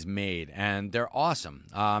 500 of these made, and they're awesome.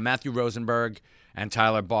 Matthew Rosenberg and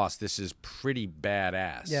Tyler Boss. This is pretty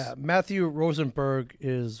badass. Yeah, Matthew Rosenberg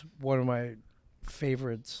is one of my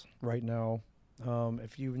favorites right now.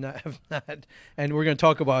 If you have not, and we're going to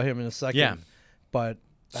talk about him in a second. Yeah. But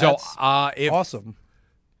So that's if awesome.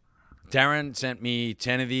 Darren sent me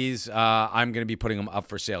 10 of these, I'm going to be putting them up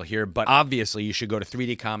for sale here. But obviously, you should go to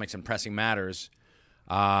 3D Comics and Pressing Matters.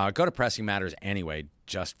 Go to Pressing Matters anyway,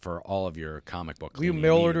 just for all of your comic book Will you cleaning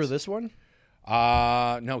mail needs. order this one?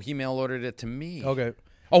 No, he mail ordered it to me. Okay.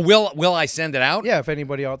 Oh, will I send it out? Yeah, if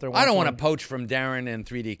anybody out there wants I don't want to one. poach from Darren and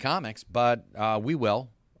 3D Comics, but we will.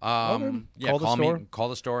 Okay. Yeah, Call the store. Call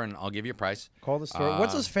the store, and I'll give you a price. Call the store.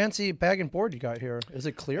 What's this fancy bag and board you got here? Is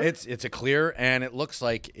it clear? It's a clear, and it looks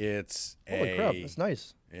like it's Holy crap, it's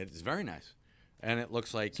nice. It's very nice, and it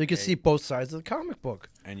looks like So you can see both sides of the comic book.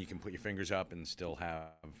 and you can put your fingers up and still have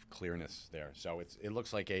clearness there. So it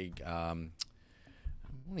looks like a I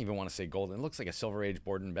don't even want to say golden. It looks like a Silver Age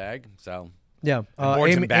board and bag. So Yeah,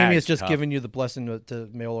 boards and Amy bags, has just tough. given you the blessing to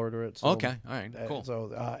mail order it. So, okay, all right, cool.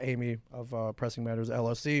 So Amy of Pressing Matters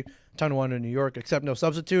LLC, Tonawanda, New York. Accept no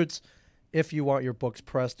substitutes. If you want your books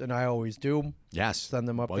pressed, and I always do, Yes, send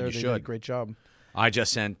them up well, there. You They should. do a great job. I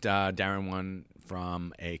just sent Darren one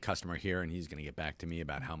from a customer here, and he's going to get back to me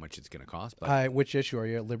about how much it's going to cost. But Which issue are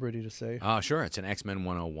you at liberty to say? sure, it's an X-Men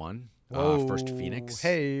 101, Whoa, First Phoenix.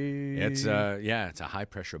 Hey, It's it's a high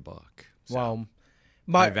pressure book. So wow.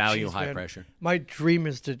 I value jeez, high man. pressure. My dream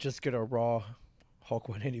is to just get a raw Hulk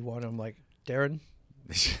 181. I'm like, Darren,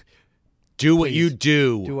 Do what Please, you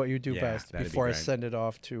do. do what you do Yeah, best that'd be before I great. send it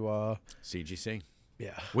off to CGC,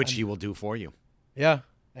 yeah, which he will do for you. yeah,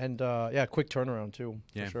 and quick turnaround too,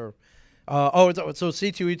 Yeah. for sure. So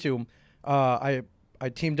C2E2, I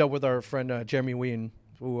teamed up with our friend Jeremy Ween,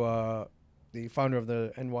 who the founder of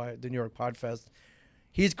the New York Podfest.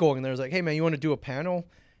 He's going there. He's like, hey man, you want to do a panel?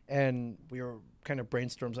 And we were kind of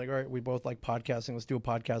brainstorms like, all right, we both like podcasting. Let's do a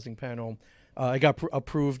podcasting panel. I got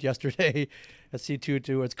approved yesterday at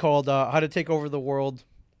C2E2. It's called How to Take Over the World.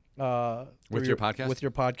 With your podcast? With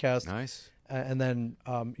your podcast. Nice. And then,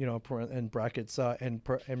 in brackets, and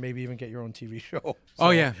maybe even get your own TV show. Oh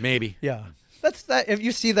yeah, maybe. Yeah. That's that. If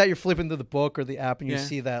you see that, you're flipping through the book or the app and you Yeah.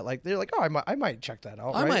 see that, like, they're like, oh, I might check that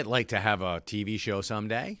out. I right? might like to have a TV show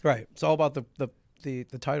someday. Right. It's all about the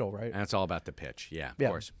title, right? And it's all about the pitch. Yeah, of Yeah.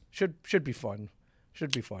 course. Should be fun.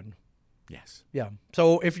 Should be fun. Yes. Yeah.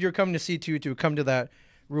 So if you're coming to C2, come to that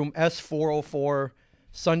room S404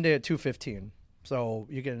 Sunday at 2:15. So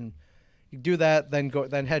you do that,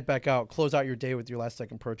 then head back out, close out your day with your last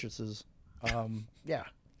second purchases. Yeah.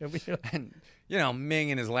 And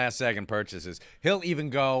Ming and his last second purchases. He'll even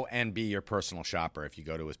go and be your personal shopper if you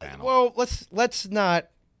go to his panel. Well, let's not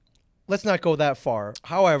go that far.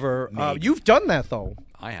 However, Maybe. you've done that though.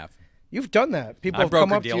 I have. You've done that. People I have come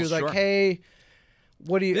broker up to you deals, like, sure. "Hey,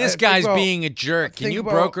 what do you?" This think guy's about- being a jerk. Can think you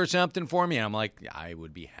about- broker something for me? And I'm like, I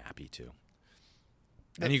would be happy to.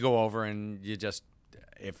 And you go over and you just,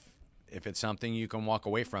 if it's something you can walk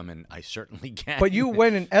away from, and I certainly can. But you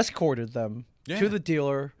went and escorted them Yeah. to the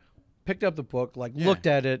dealer, picked up the book, Yeah. looked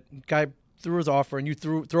at it. Guy threw his offer, and you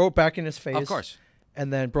throw it back in his face. Of course.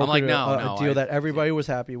 And then brokered like, a no, deal that everybody was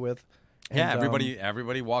happy with. Yeah, And,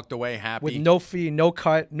 everybody walked away happy. with no fee, no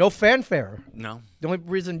cut, no fanfare. No. The only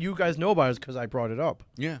reason you guys know about it is because I brought it up.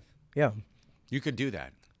 Yeah. Yeah. You could do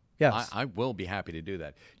that. Yes. I will be happy to do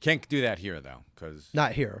that. Can't do that here, though, because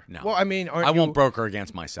Not here. No. Well, I mean, I won't broker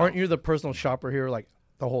against myself. Aren't you the personal shopper here, like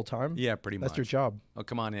the whole time? Yeah, pretty much. That's your job. Oh,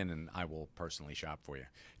 come on in, and I will personally shop for you.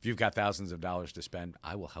 If you've got thousands of dollars to spend,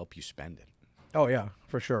 I will help you spend it. Oh yeah,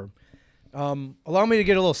 for sure. Allow me to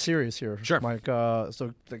get a little serious here, Sure. Mike.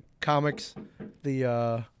 So the comics,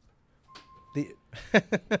 the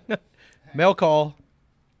mail call.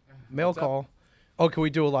 Oh, can we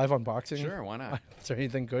do a live unboxing? Sure, why not? Is there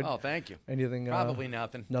anything good? Oh, thank you. Anything? Probably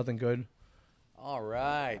nothing. Nothing good. All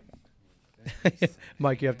right.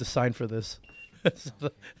 Mike, you have to sign for this. You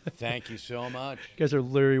Thank you so much. guys are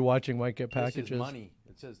literally watching Mike get This packages. is money.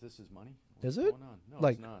 It says this is money. What's Is it? going on? No,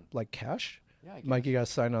 Like it's not. like cash? Yeah, I guess. Mike, you got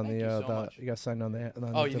to sign on Thank the you so much. you got to sign on the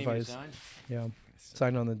Oh, you need me to device. sign? Yeah,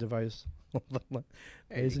 sign on the device. Ladies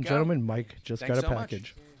you and go. gentlemen, Mike just Thanks got a so much.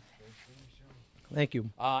 package. Thank you.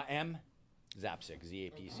 M. Zapsik,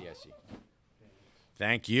 Z-A-P-C-I-C.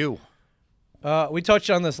 Thank you. We touched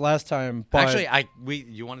on this last time, but Actually,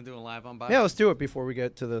 you want to do a live unboxing? yeah, let's do it before we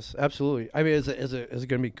get to this. Absolutely. I mean, is it going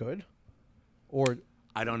to be good? Or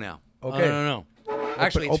I don't know. Okay. I don't know.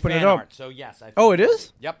 Actually, it's open it fan up. art, so yes. I oh, it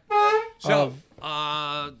is. Yep. So, You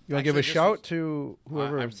want to give a shout to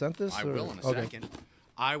whoever I sent this? I or- will in a okay. second.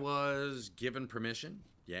 I was given permission.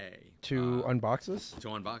 Yay. To unbox this. to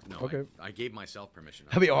unbox. No, Okay. I gave myself permission.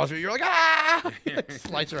 That'd be awesome. You're like, ah!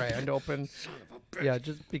 Slice your hand open. Yeah,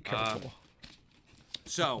 just be careful.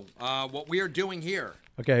 So, what we are doing here,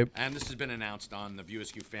 Okay. and this has been announced on the View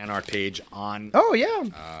Askew fan art page on Oh,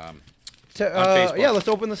 yeah. Facebook. Yeah, let's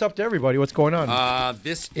open this up to everybody. What's going on?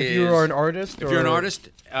 this if is. you are an artist, If you're an artist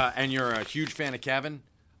and you're a huge fan of Kevin,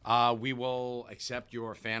 we will accept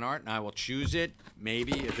your fan art, and I will choose it,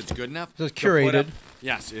 maybe, if it's good enough. So it's to put curated. up-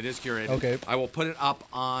 yes, it is curated. Okay. I will put it up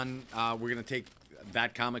on, we're going to take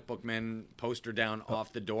that Comic Book Men poster down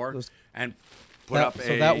off the door those- and put that- up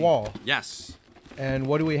so that wall. Yes. And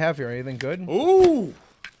what do we have here? Anything good? Ooh!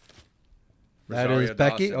 That Rosario is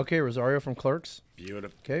Becky. Dawson. Okay, Rosario from Clerks.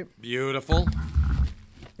 Beautiful. Okay. Beautiful.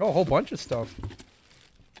 Oh, a whole bunch of stuff.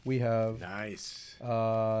 We have Nice.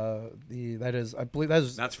 that is, I believe that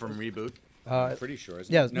is. That's from Reboot. Uh, I'm pretty sure,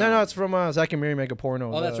 isn't Yeah, it? no, it's from Zack and Miri Make a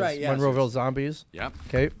Porno. Oh, that's the right, yes, Monroeville yes. Zombies. Yep.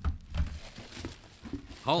 Okay.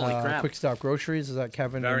 Holy crap. Quick Stop Groceries. Is that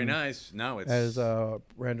Kevin? Very and- nice. No, it's... As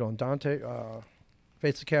Randall and Dante.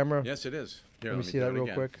 Face the camera. Yes, it is. Here, Let me me see do that it real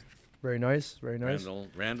again. quick. Very nice. Very nice.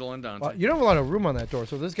 Randall and Dante. You don't have a lot of room on that door,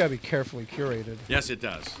 so this got to be carefully curated. Yes, it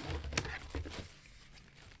does.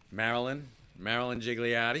 Marilyn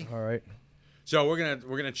Gigliotti. All right. So we're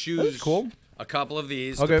gonna choose cool. a couple of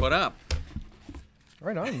these Okay. to put up.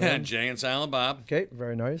 Right on, man. Jay and Silent Bob. Okay.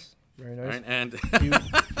 Very nice. Very nice. Right, and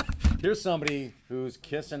here's somebody who's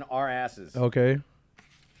kissing our asses. Okay.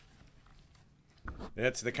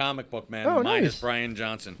 It's the Comic Book Man Oh, minus nice. Brian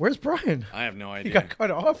Johnson. Where's Brian? I have no He idea. got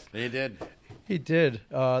cut off. They did. He did.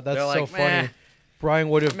 That's They're so like, funny. "Meh." Brian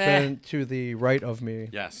would have Meh. been to the right of me,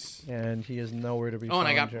 Yes. and he is nowhere to be Oh, found. and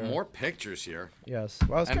I got here. more pictures here. Yes.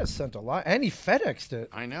 Well, this And- guy sent a lot, and he FedExed it.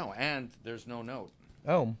 I know, and there's no note.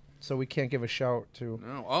 Oh, so we can't give a shout to.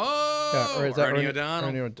 No. Oh, or is that Ernie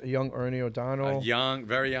O'Donnell. young Ernie O'Donnell?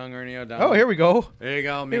 Very young Ernie O'Donnell. Oh, here we go. There you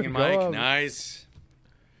go, Ming Here and we go. Mike. Nice.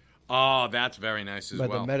 Oh, that's very nice as By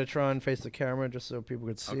well. the Metatron, face the camera, just so people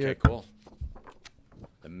could see Okay, it. cool.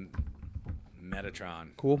 The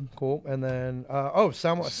Metatron. Cool. And then,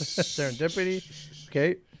 Serendipity.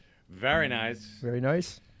 Okay, Very nice. very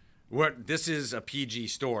nice. This is a PG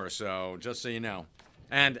store, so just so you know.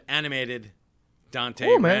 And animated Dante,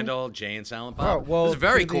 Cool, man. Randall, Jay, and Silent Oh, Bob. well, It's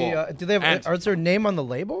very to the, cool. do they have? And, Is there a name on the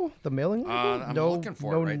label? The mailing label? I'm no, looking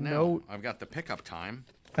for no it right now. note. I've got the pickup time.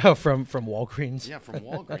 Oh, from Walgreens. Yeah, from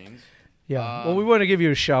Walgreens. Yeah. Well, we want to give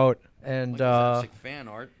you a shout, and Like a Zapsik fan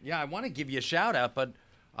art. Yeah, I want to give you a shout out, but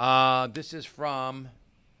this is from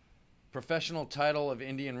Professional Title of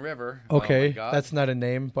Indian River. okay, Oh my God. that's not a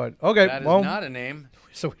name, but okay. That is well, not a name.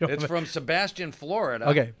 so we don't It's have from Sebastian, Florida.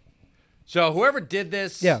 Okay. So whoever did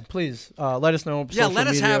this, Yeah, please let us know. yeah, social let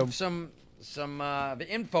us media. have some the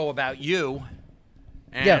info about you.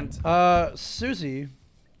 And Susie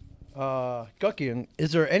Guckian,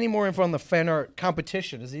 is there any more info on the fan art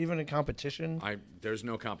competition? Is it even a competition? there's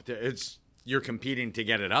no competition. You're competing to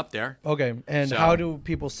get it up there. Okay, and So- how do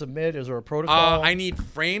people submit? Is there a protocol? I need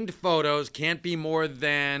framed photos. Can't be more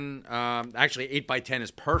than actually 8x10 is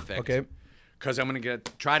perfect. Okay. Because I'm going to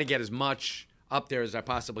try to get as much up there as I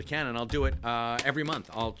possibly can, and I'll do it every month.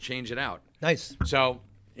 I'll change it out. Nice. So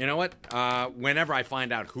you know what? Whenever I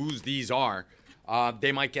find out whose these are,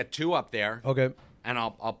 they might get 2 up there. Okay, And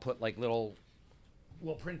I'll put like we'll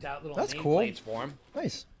print out little That's cool. nameplates for them.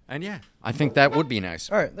 nice. And yeah, I think that would be nice.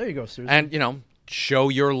 All right, there you go, Susie. And show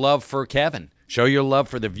your love for Kevin. Show your love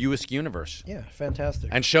for the Viewisk universe. yeah, fantastic.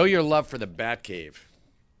 And show your love for the Batcave.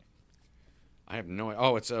 I have no idea.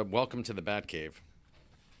 Oh, it's a welcome to the Batcave.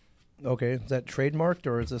 Okay, is that trademarked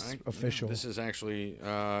or is this official? This is actually,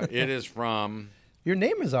 it is from, Your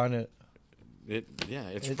name is on it. it's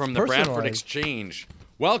It's from the Bradford personalized. Exchange.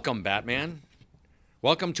 Welcome, Batman.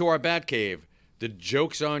 Welcome to our Batcave. The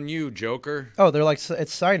joke's on you, Joker. Oh, they're like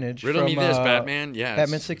it's signage. Riddle from, me this, Batman. Yeah,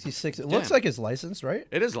 Batman 66. It looks like it's licensed, right?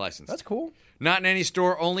 it is licensed. That's cool. Not in any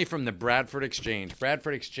store, only from the Bradford Exchange.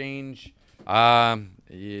 Bradford Exchange.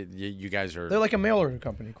 You guys are. They're like a mail order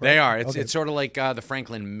company. Correct? They are. It's Okay. it's sort of like the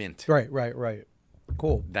Franklin Mint. Right.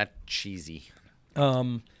 Cool. That cheesy.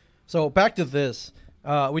 So back to this.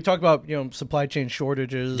 We talked about supply chain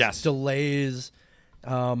shortages, Yes. delays.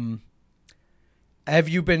 Have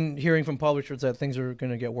you been hearing from publishers that things are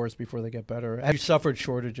going to get worse before they get better? Have you suffered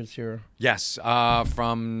shortages here? Yes,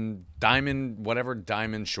 from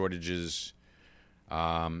diamond shortages,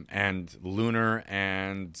 and lunar,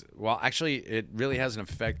 and well, actually, it really hasn't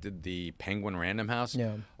affected the Penguin Random House.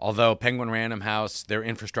 Yeah. Although Penguin Random House, their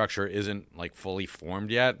infrastructure isn't like fully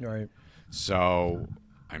formed yet. Right. So,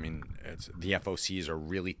 I mean, the FOCs are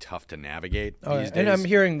really tough to navigate these days. And I'm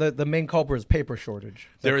hearing that the main culprit is paper shortage.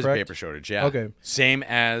 There is a correct? paper shortage, yeah. Okay. Same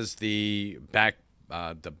as the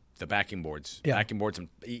backing boards. Yeah. Backing boards and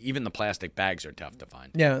even the plastic bags are tough to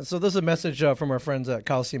find. Yeah, so this is a message from our friends at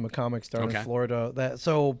Coliseum of Comics down in Okay. Florida.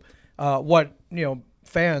 What comic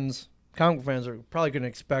fans are probably going to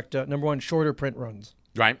expect. Number one, shorter print runs,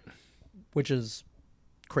 Right? which is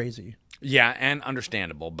crazy. Yeah, and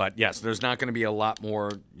understandable. But yes, there's not going to be a lot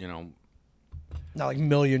more, Not like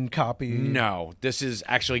million copy. No, this is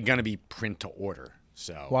actually going to be print to order.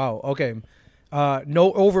 So Wow. Okay.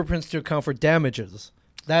 No overprints to account for damages.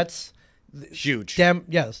 That's huge.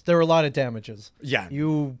 Yes, there are a lot of damages. Yeah.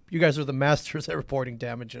 You guys are the masters at reporting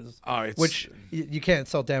damages. Oh, it's- which you can't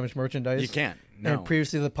sell damaged merchandise. You can't. No. And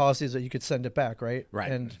previously the policy is that you could send it back, right?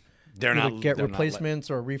 Right. And They're either not get they're not replacements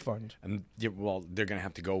or a refund. And well, they're going to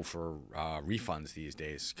have to go for refunds these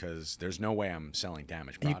days because there's no way I'm selling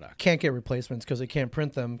damaged You product. can't get replacements because they can't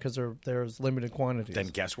print them because there's limited quantities. Then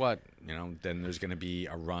guess what? Then there's going to be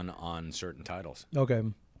a run on certain titles. Okay.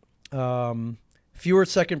 Fewer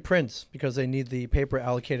second prints because they need the paper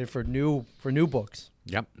allocated for new books.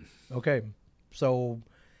 Yep. Okay. So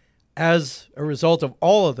as a result of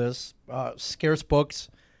all of this, scarce books,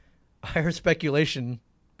 higher speculation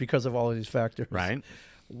because of all of these factors. Right.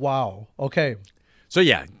 Wow. Okay. So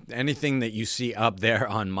yeah, anything that you see up there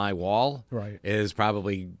on my wall Right. is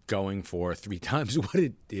probably going for 3 times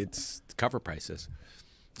what its cover price is.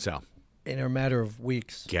 So In a matter of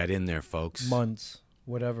weeks, get in there, folks. months,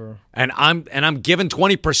 whatever. And I'm giving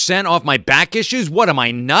 20% off my back issues. What am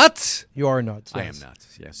I, nuts? You are nuts. I yes. am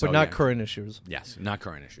nuts. Yes, But not current issues. Yes, not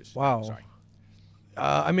current issues. Wow.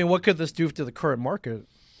 Sorry. What could this do to the current market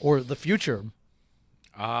or the future?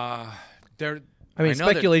 There. I mean, know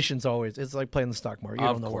that- speculation's always, it's like playing the stock market. You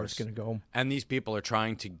Of don't know where it's course. going to go. And these people are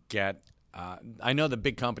trying to get. I know the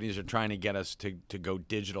big companies are trying to get us to go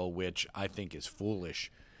digital, which I think is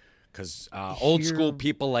foolish. Because old school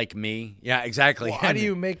people like me, yeah, exactly. Well, how do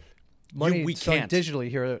you make money we selling can't. digitally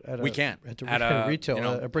here at We can't at a retail,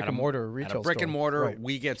 a brick and mortar retail At a brick store. and mortar, Right.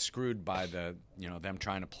 we get screwed by them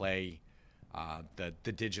trying to play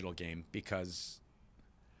the digital game because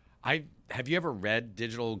have you ever read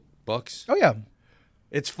digital books? Oh yeah,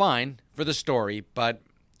 It's fine for the story, but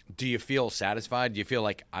do you feel satisfied? Do you feel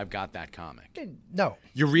like I've got that comic? no.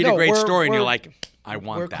 You read No, a great we're- story and you're we're- like, I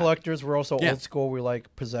want We're that. collectors. We're also Yeah. old school. We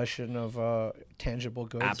like possession of tangible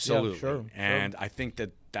goods. Absolutely. Yeah, sure. And I think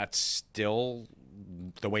that that's still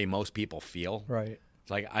the way most people feel. Right.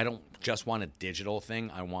 It's like I don't just want a digital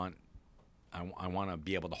thing. I want to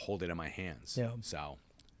be able to hold it in my hands. Yeah. So,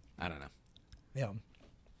 I don't know.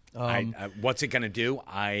 Yeah. What's it going to do?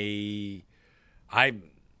 I'm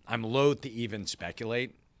loath to even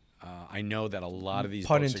speculate. I know that a lot of these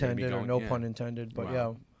Pun books are going to be intended or going. no yeah. pun intended, but Wow. yeah.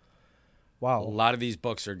 A Wow. lot of these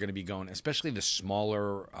books are going to be going, especially the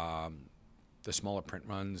smaller print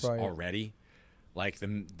runs Right. already, like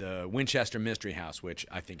the Winchester Mystery House, which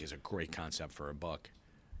I think is a great concept for a book,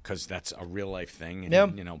 because that's a real life thing, and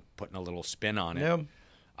Yeah. putting a little spin on it.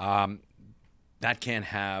 Yeah. That can't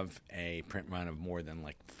have a print run of more than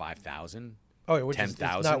like 5,000. Oh, yeah, which is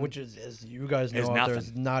 10,000 which is as you guys is know, nothing.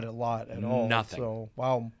 there's not a lot at all. Nothing. So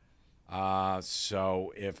wow.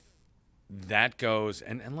 So if that goes,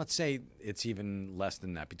 and let's say it's even less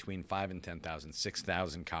than that, between 5,000 and 10,000,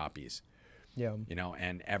 6,000 copies. Yeah.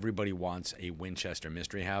 And everybody wants a Winchester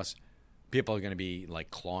Mystery House. People are going to be like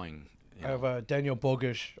clawing. I have Daniel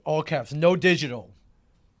Bogish, all caps, no digital.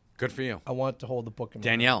 Good for you, I want to hold the book in my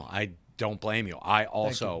hand. Danielle. I don't blame you. I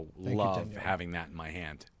also Thank you, love Danielle. having that in my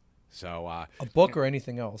hand. So A book or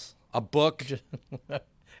anything else? a book,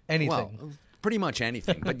 Anything. well, pretty much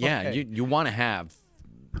anything. But yeah, Okay. you want to have.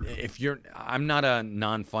 I'm not a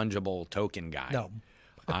non-fungible token guy. No.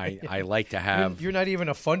 I like to have. You're not even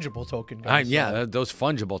a fungible token guy. so- Those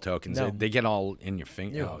fungible tokens, No. they get all in your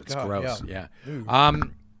finger. Yeah, Oh, it's God, gross. yeah. Yeah.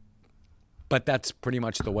 But that's pretty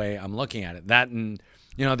much the way I'm looking at it. That and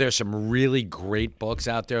there's some really great books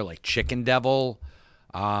out there like Chicken Devil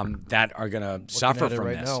that are gonna suffer at it from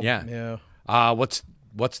right this. now. Yeah. Yeah.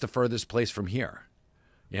 What's the furthest place from here?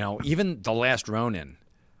 Even The Last Ronin.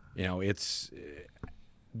 It's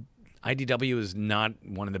IDW is not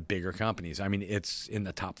one of the bigger companies. I mean, it's in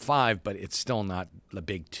the top 5, but it's still not the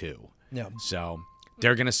big 2. Yeah. So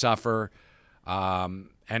they're going to suffer.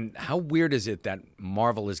 And how weird is it that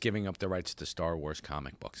Marvel is giving up the rights to Star Wars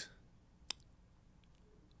comic books?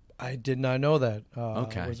 I did not know that.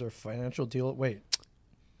 Okay. Was there a financial deal? Wait,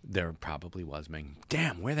 There probably was, Ming.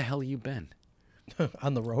 Damn, where the hell have you been?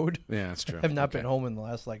 on the road? Yeah, that's true. I've not Okay. been home in the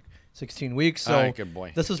last 16 weeks. So All right, good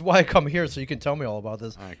boy. this is why I come here, so you can tell me all about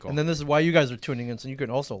this. All right, cool. And then this is why you guys are tuning in, so you can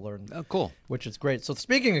also learn, Oh, cool. which is great. So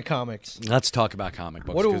speaking of comics, Let's talk about comic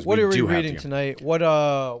books. what 'cause are we do have reading to. tonight? What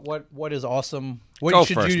is awesome? What Go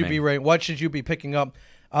should first, you Ming. be reading? What should you be picking up?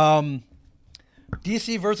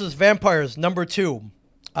 DC versus Vampires #2,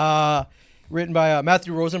 written by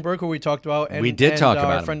Matthew Rosenberg, who we talked about. And, We did talk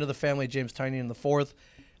about our him. friend of the family, James Tynion the fourth.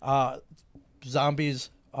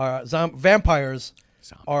 Vampires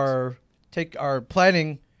are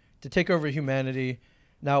planning to take over humanity.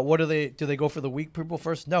 Now, what do they go for the weak people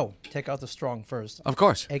first? No, take out the strong first. Of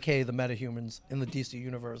course. AKA the metahumans in the DC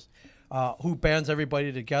universe, who bands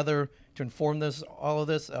everybody together to inform all of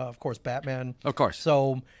this. Of course, Batman. Of course.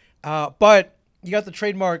 So, but you got the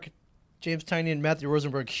trademark James Tynion and Matthew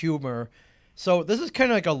Rosenberg humor. So this is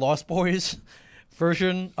kind of like a Lost Boys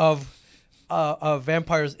version of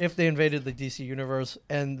vampires if they invaded the DC universe,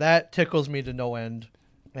 and that tickles me to no end.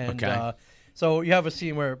 And Okay. so you have a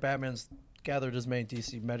scene where Batman's gathered as many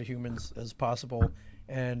DC metahumans as possible,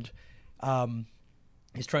 and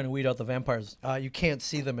he's trying to weed out the vampires. You can't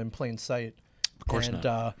see them in plain sight. Of course and,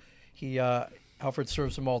 not. Alfred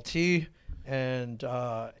serves them all tea, and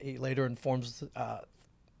he later informs.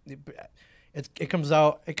 It comes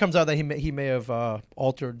out that he may have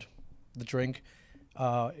altered the drink.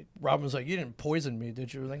 Robin's like, "You didn't poison me,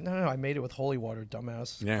 did you?" Like, no, I made it with holy water,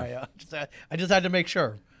 dumbass. Yeah. I just had to make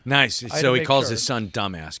sure. Nice. had to So he make calls sure. his son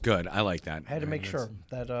dumbass. Good. I like that. I had to make That's- sure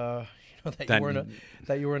that that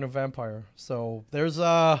That- you weren't a vampire. So there's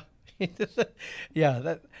I'm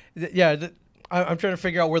trying to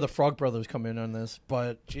figure out where the Frog Brothers come in on this,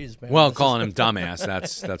 but geez, man. Well, this calling is- him dumbass,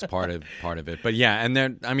 that's part of it. But yeah, and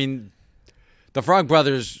the Frog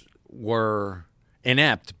Brothers were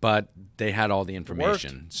inept, but they had all the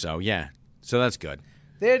information. So yeah. So that's good.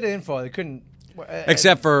 they had the info. They couldn't.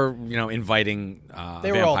 Except for, inviting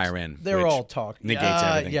they were all vampire in. They were which all talking. negates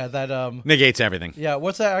everything. Yeah, that Negates everything. Yeah,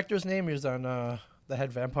 what's that actor's name? He was on the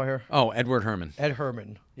head vampire. Oh, Edward Herman. Ed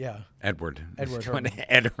Herman. Yeah. Edward Edward Come on, Herman.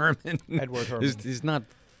 Ed Herman. Edward Herman. He's not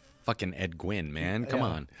fucking Ed Gwynn, man. Come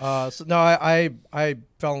on. So no, I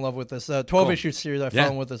fell in love with this 12 issue series. I Yeah.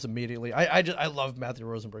 fell in with this immediately. I love Matthew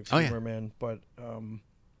Rosenberg's Oh, yeah. humor, man. But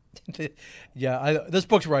this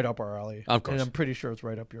book's right up our alley. Of course. and I'm pretty sure it's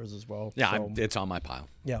right up yours as well. Yeah, so, it's on my pile.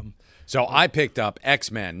 yeah. So I picked up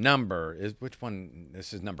X-Men which one?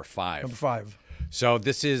 This is number 5. Number 5. So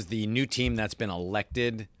this is the new team that's been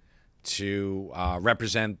elected to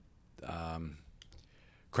represent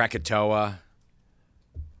Krakatoa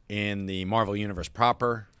in the Marvel Universe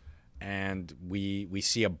proper, and we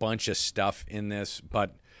see a bunch of stuff in this,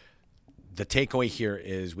 but the takeaway here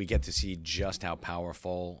is we get to see just how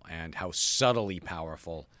powerful and how subtly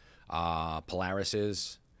powerful Polaris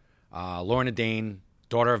is. Lorna Dane,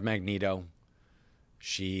 daughter of Magneto.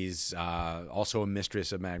 She's also a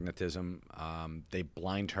mistress of magnetism. They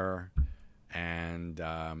blind her and,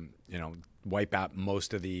 wipe out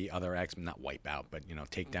most of the other X-Men. Not wipe out, but,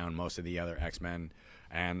 take down most of the other X-Men.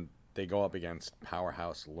 And they go up against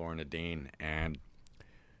powerhouse Lorna Dane. And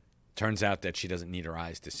turns out that she doesn't need her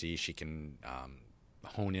eyes to see. She can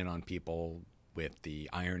hone in on people with the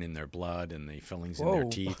iron in their blood and the fillings in their Whoa.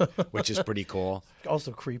 teeth, which is pretty cool.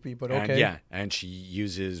 Also creepy, but And okay. yeah, and she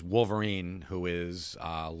uses Wolverine, who is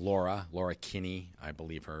Laura Kinney, I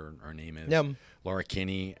believe her name is. Yeah. Laura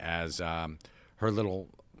Kinney as her little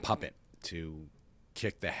puppet to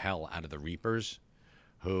kick the hell out of the Reapers,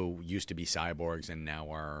 who used to be cyborgs and now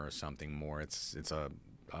are something more. It's a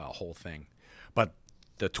whole thing. But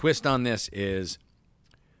the twist on this is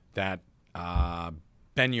that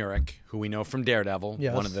Ben Urich, who we know from Daredevil,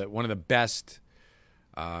 Yes. one of the best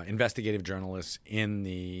investigative journalists in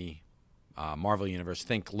the Marvel universe.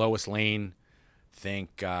 Think Lois Lane,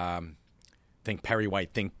 think Perry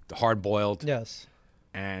White, think Hard Boiled, Yes.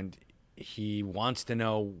 and he wants to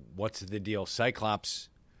know what's the deal. Cyclops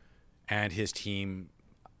and his team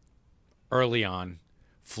early on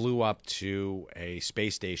flew up to a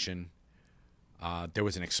space station. There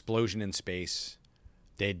was an explosion in space.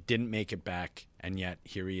 They didn't make it back, and yet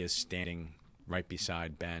here he is standing right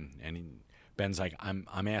beside Ben, and Ben's like,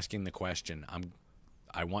 "I'm asking the question.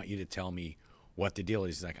 I want you to tell me what the deal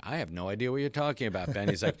is." He's like, "I have no idea what you're talking about, Ben."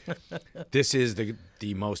 He's like, "This is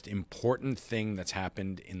the most important thing that's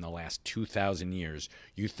happened in the last 2,000 years.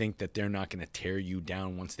 You think that they're not going to tear you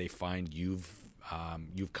down once they find you've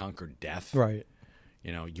conquered death, Right.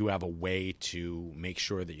 You know, you have a way to make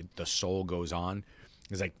sure that the soul goes on."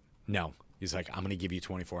 He's like, "No." He's like, "I'm going to give you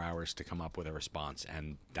 24 hours to come up with a response,"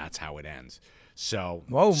 and that's how it ends. So,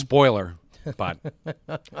 Whoa. spoiler, but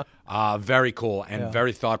very cool and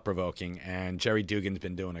very thought-provoking. And Jerry Dugan's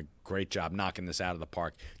been doing a great job knocking this out of the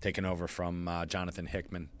park, taking over from Jonathan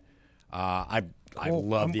Hickman. I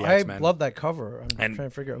love the X-Men. I love that cover. I'm And- trying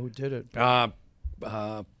to figure out who did it.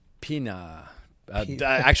 Pina.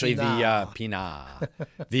 Actually, the Pina.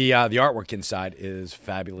 The artwork inside is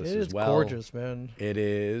fabulous It as is well. gorgeous, man. It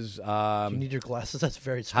is. You need your glasses. That's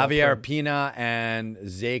very small. Javier print. Pina and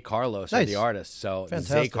Zay Carlos are Nice. the artists. So Zay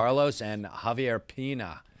Fantastic. Carlos and Javier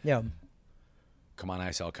Pina. Yeah. Come on,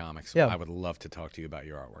 ISL Comics. Yeah. I would love to talk to you about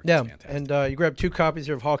your artwork. Yeah. It's fantastic. And you grabbed 2 copies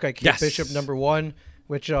here of Hawkeye Kate Yes. Bishop #1,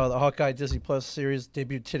 which the Hawkeye Disney Plus series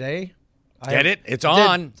debuted today. Get it? It's I did.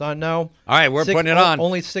 on. It's on now. All right, we're putting it on.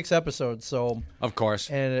 Only 6 episodes, so Of course.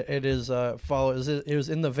 and it is it was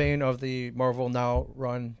in the vein of the Marvel Now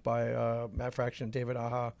run by Matt Fraction and David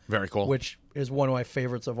Aja, Very cool. which is one of my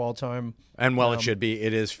favorites of all time. And well, it should be.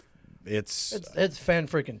 It is. It's It's fan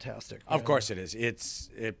freaking tastic. of course it is.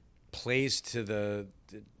 It plays to the.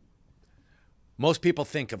 Most people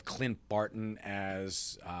think of Clint Barton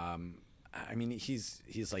as. I mean, he's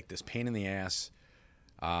like this pain in the ass,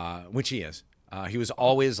 which he is. He was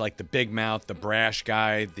always like the big mouth, the brash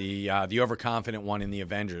guy, the overconfident one in the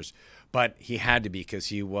Avengers. But he had to be because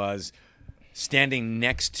he was standing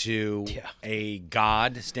next to a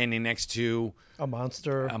god, standing next to a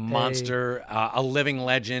monster, a living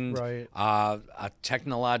legend, Right. a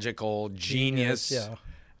technological genius, yeah.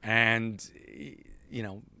 and you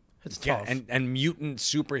know, It's tough. and mutant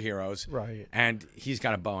superheroes, Right. And he's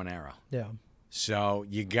got a bow and arrow. Yeah. So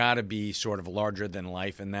you got to be sort of larger than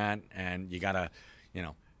life in that, and you got to,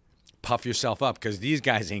 puff yourself up because these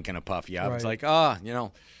guys ain't gonna puff you up. It's Right.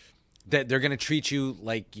 like, they're gonna treat you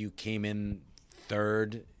like you came in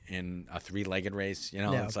third in a 3-legged race.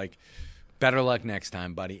 Yeah. It's like better luck next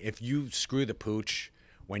time, buddy. If you screw the pooch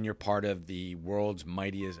when you're part of the world's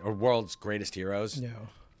greatest heroes,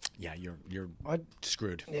 Yeah. you're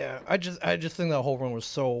screwed. Yeah, I just think that whole run was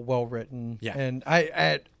so well written. Yeah. And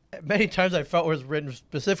I many times I felt it was written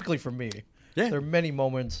specifically for me. Yeah. There are many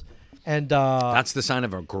moments, and That's the sign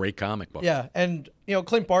of a great comic book. yeah, and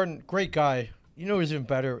Clint Barton, great guy. Who's even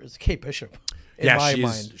better is Kate Bishop. In my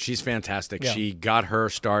mind, she's fantastic. Yeah. She got her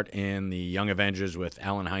start in the Young Avengers with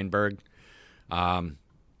Alan Heinberg, and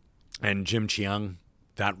Jim Cheung.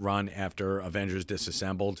 That run after Avengers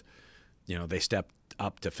Disassembled, they stepped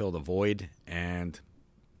up to fill the void, and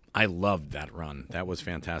I loved that run. That was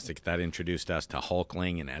fantastic. That introduced us to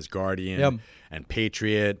Hulkling and Asgardian Yep. and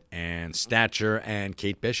Patriot and Stature and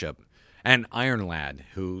Kate Bishop and Iron Lad,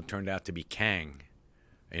 who turned out to be Kang,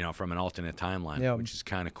 from an alternate timeline, Yep. which is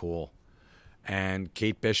kind of cool. And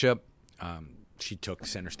Kate Bishop, she took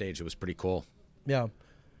center stage. It was pretty cool. yeah.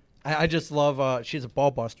 I just love. She's a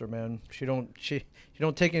ball buster, man. She don't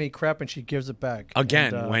take any crap and she gives it back.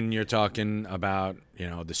 Again, And, when you're talking about the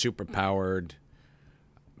superpowered,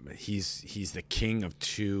 he's the king of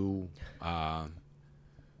two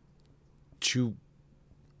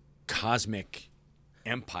cosmic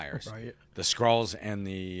empires, Right. the Skrulls and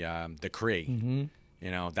the Kree.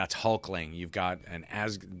 Mm-hmm. That's Hulkling. You've got an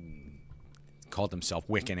called himself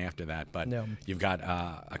Wiccan after that, but Yeah. you've got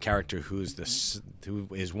a character who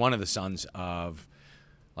is one of the sons of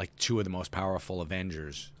like 2 of the most powerful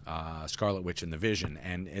Avengers, Scarlet Witch and the Vision,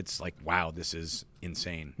 and it's like, wow, this is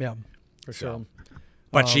insane. yeah, for So, sure.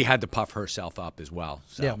 But she had to puff herself up as well.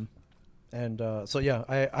 So. Yeah, and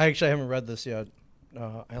I actually haven't read this yet.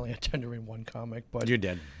 I only intend to read one comic, but You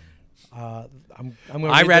did. I'm going to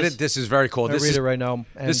I read it. This is very cool. I This read is it right now.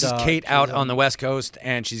 And, this is Kate out she's, on the West Coast,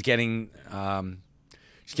 and she's getting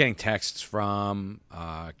texts from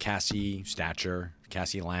Cassie Stature,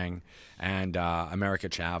 Cassie Lang, and America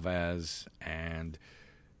Chavez, and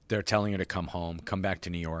they're telling her to come home, come back to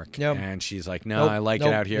New York. Yep. And she's like, no, Nope, I like nope,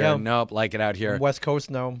 it out here. yeah. Nope, like it out here. West Coast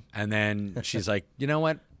now. And then she's like, you know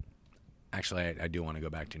what? Actually, I do want to go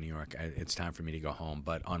back to New York. It's time for me to go home,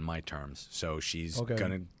 but on my terms. So she's Okay.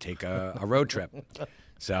 going to take a road trip.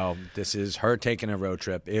 So this is her taking a road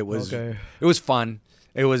trip. It was Okay. it was fun.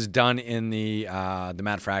 It was done in the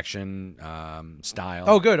Matt Fraction style.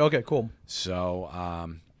 Oh, good. Okay, cool. So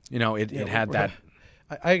it had that.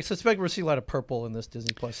 I suspect we'll see a lot of purple in this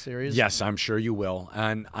Disney Plus series. Yes, I'm sure you will.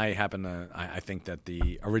 And I think that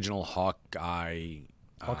the original Hawkeye.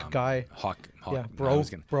 Hawkeye. Hawk. Yeah, I was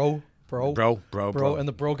gonna- bro, Bro. and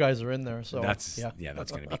the bro guys are in there. So That's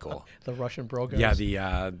that's gonna be cool. the Russian bro guys. Yeah,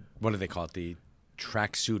 the what do they call it? The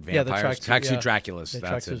tracksuit Yeah, the vampires, tracksuit, yeah. Draculas. The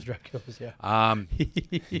That's Traxxas it. Draculas.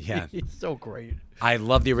 Yeah. Yeah, He's so great. I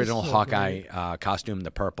love the original so Hawkeye costume,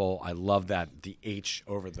 the purple. I love that the H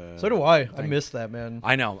over the. So do I. I thing. miss that, man.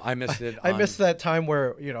 I know. I missed it. I miss that time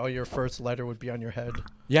where your first letter would be on your head,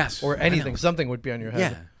 Yes, or I know. anything. Something would be on your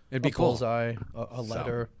head. Yeah, it'd be a cool. bullseye, a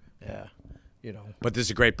letter. Yeah, But this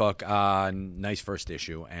is a great book. Nice first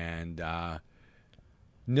issue, and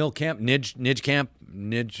Nij Camp.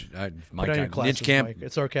 My Put on your God, glasses, Nij Camp. Mike.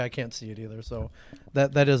 It's okay. I can't see it either. So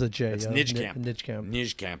that is a J. It's yeah. Nij Camp. Nij Camp.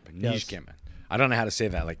 Nij Camp. Yes. Nij Camp. I don't know how to say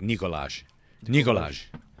that. Like Nicolaj. Nicolaj.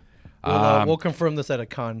 We'll confirm this at a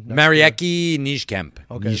con. next year. Marieki Nijkamp.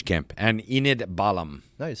 Okay. Nijkamp. And Enid Balam.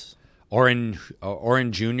 Nice. Oren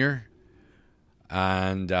Jr.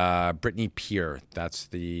 and Brittany Peer. That's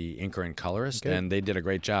the inker and colorist. Okay. And they did a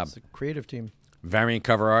great job. It's a creative team. Variant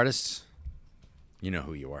cover artists. You know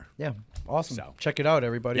who you are. Yeah, awesome. So. Check it out,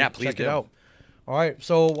 everybody. Yeah, please check do. it out. All right.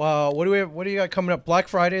 So what do we have? What do you got coming up? Black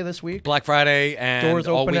Friday this week. Black Friday and Doors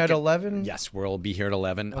all open at weekend- 11? Yes, we'll be here at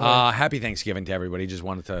 11. right. Happy Thanksgiving to everybody. Just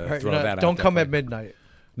wanted to All right, throw that out. don't there come for at you. midnight.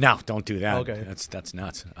 No, don't do that. Okay. That's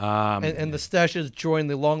nuts. And the stashes join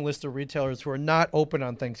the long list of retailers who are not open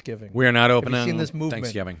on Thanksgiving. We are not open Have you seen on this movement?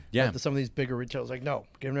 Thanksgiving. Yeah. Like some of these bigger retailers, like, no,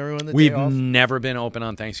 giving everyone the We've day off. never been open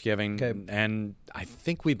on Thanksgiving, Okay. and I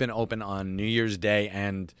think we've been open on New Year's Day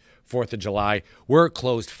and 4th of July. We're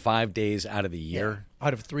closed 5 days out of the year.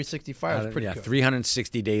 Out of 365, it's pretty good.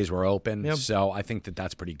 360 days we're open, Yep. so I think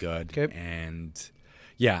that's pretty good. Okay. And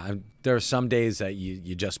yeah, there are some days that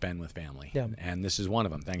you just spend with family, Yeah. and this is one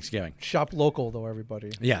of them, Thanksgiving. Shop local, though,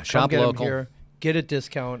 everybody. Yeah, Come shop get 'em local. here, get a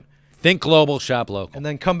discount, Think global, shop local. and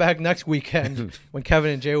then come back next weekend when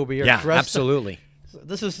Kevin and Jay will be here. Yeah, dressed absolutely.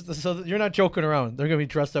 So you're not joking around. They're going to be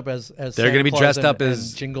dressed up as They're Santa gonna be Claus dressed and- up as-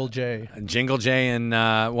 and Jingle Jay. Jingle Jay and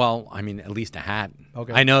at least a hat.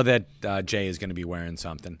 Okay. I know that Jay is going to be wearing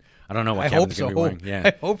something. I don't know what I Kevin's hope so. going to be wearing.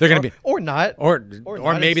 Yeah, I hope they're so. going to be or not. or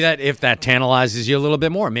not. maybe It's- that if that tantalizes you a little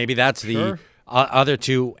bit more, maybe that's Sure. the other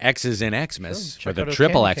two X's in Xmas Check or the out a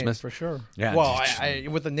triple candy cane Xmas. for sure. Yeah, Well, just-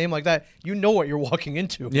 with a name like that, you know what you're walking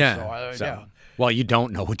into. Yeah. So, yeah. Well, you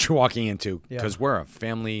don't know what you're walking into Yeah. because we're a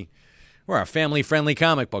family-friendly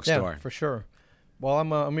comic book Yeah, store. for sure. Well, I'm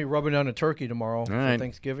gonna be rubbing down a turkey tomorrow for right.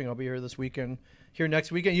 Thanksgiving. I'll be here this weekend. Here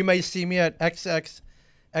next weekend, you may see me at Xmas.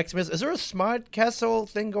 Is there a Smod Castle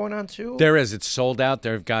thing going on too? There is. It's sold out.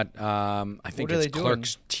 They've got. I think What are it's they doing?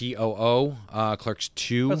 Clerks TOO. Clerks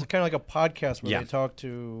 2. It's kind of like a podcast where Yeah. they talk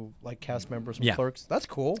to like cast members from Yeah. Clerks. That's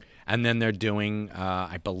cool. And then they're doing,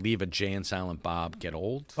 I believe, a Jay and Silent Bob Get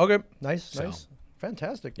Old. Okay, nice, So. nice,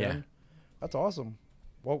 fantastic, Yeah. man. That's awesome.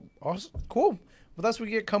 Well, awesome, cool. Well, that's what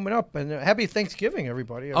we get coming up, and happy Thanksgiving,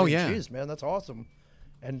 everybody. Oh, yeah. Jeez, man, that's awesome.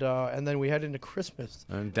 And then we head into Christmas.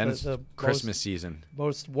 And then it's The Christmas season.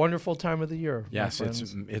 most wonderful time of the year. my Yes,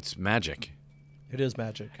 friends. it's magic. It is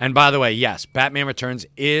magic. And by the way, yes, Batman Returns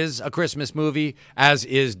is a Christmas movie, as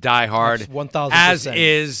is Die Hard, That's 1000%. as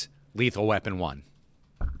is Lethal Weapon 1.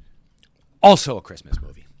 Also a Christmas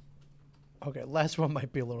movie. Okay, last one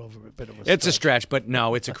might be a little bit of a. It's a stretch. stretch, but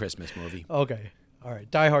no, it's a Christmas movie. Okay. All right.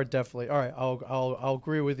 Die Hard definitely. All right. I'll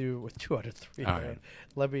agree with you with 2 out of 3. All man. right.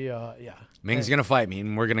 Let me yeah. Ming's going to fight me,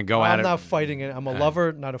 and we're going to go at I'm it. not fighting it. I'm a right.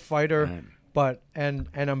 lover, not a fighter. Right. But and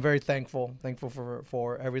I'm very thankful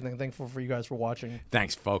for everything. Thankful for you guys for watching.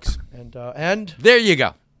 Thanks, folks. And There you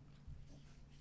go.